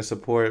the love and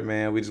support,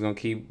 man. We just going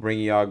to keep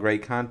bringing y'all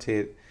great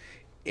content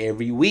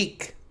every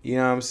week. You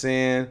know what I'm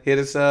saying? Hit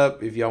us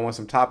up if y'all want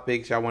some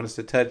topics y'all want us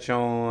to touch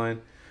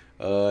on.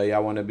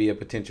 Y'all want to be a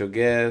potential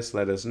guest,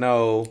 let us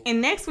know.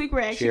 And next week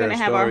we're actually going to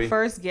have our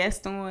first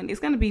guest on.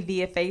 It's going to be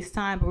via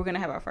FaceTime, but we're going to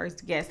have our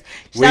first guest.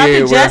 Shout out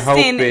to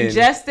Justin.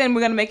 Justin,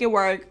 we're going to make it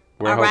work.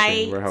 We're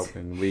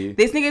hoping.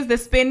 This nigga's the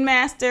spin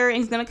master, and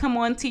he's going to come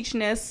on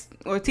teaching us,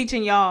 or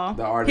teaching y'all.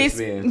 The artist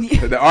man.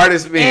 The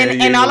artist man.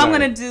 And all I'm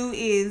going to do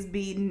is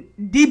be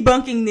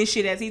debunking this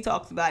shit as he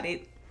talks about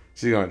it.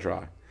 She's going to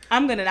try.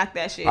 I'm going to knock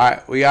that shit. All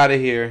right, we out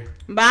of here.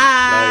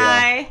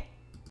 Bye.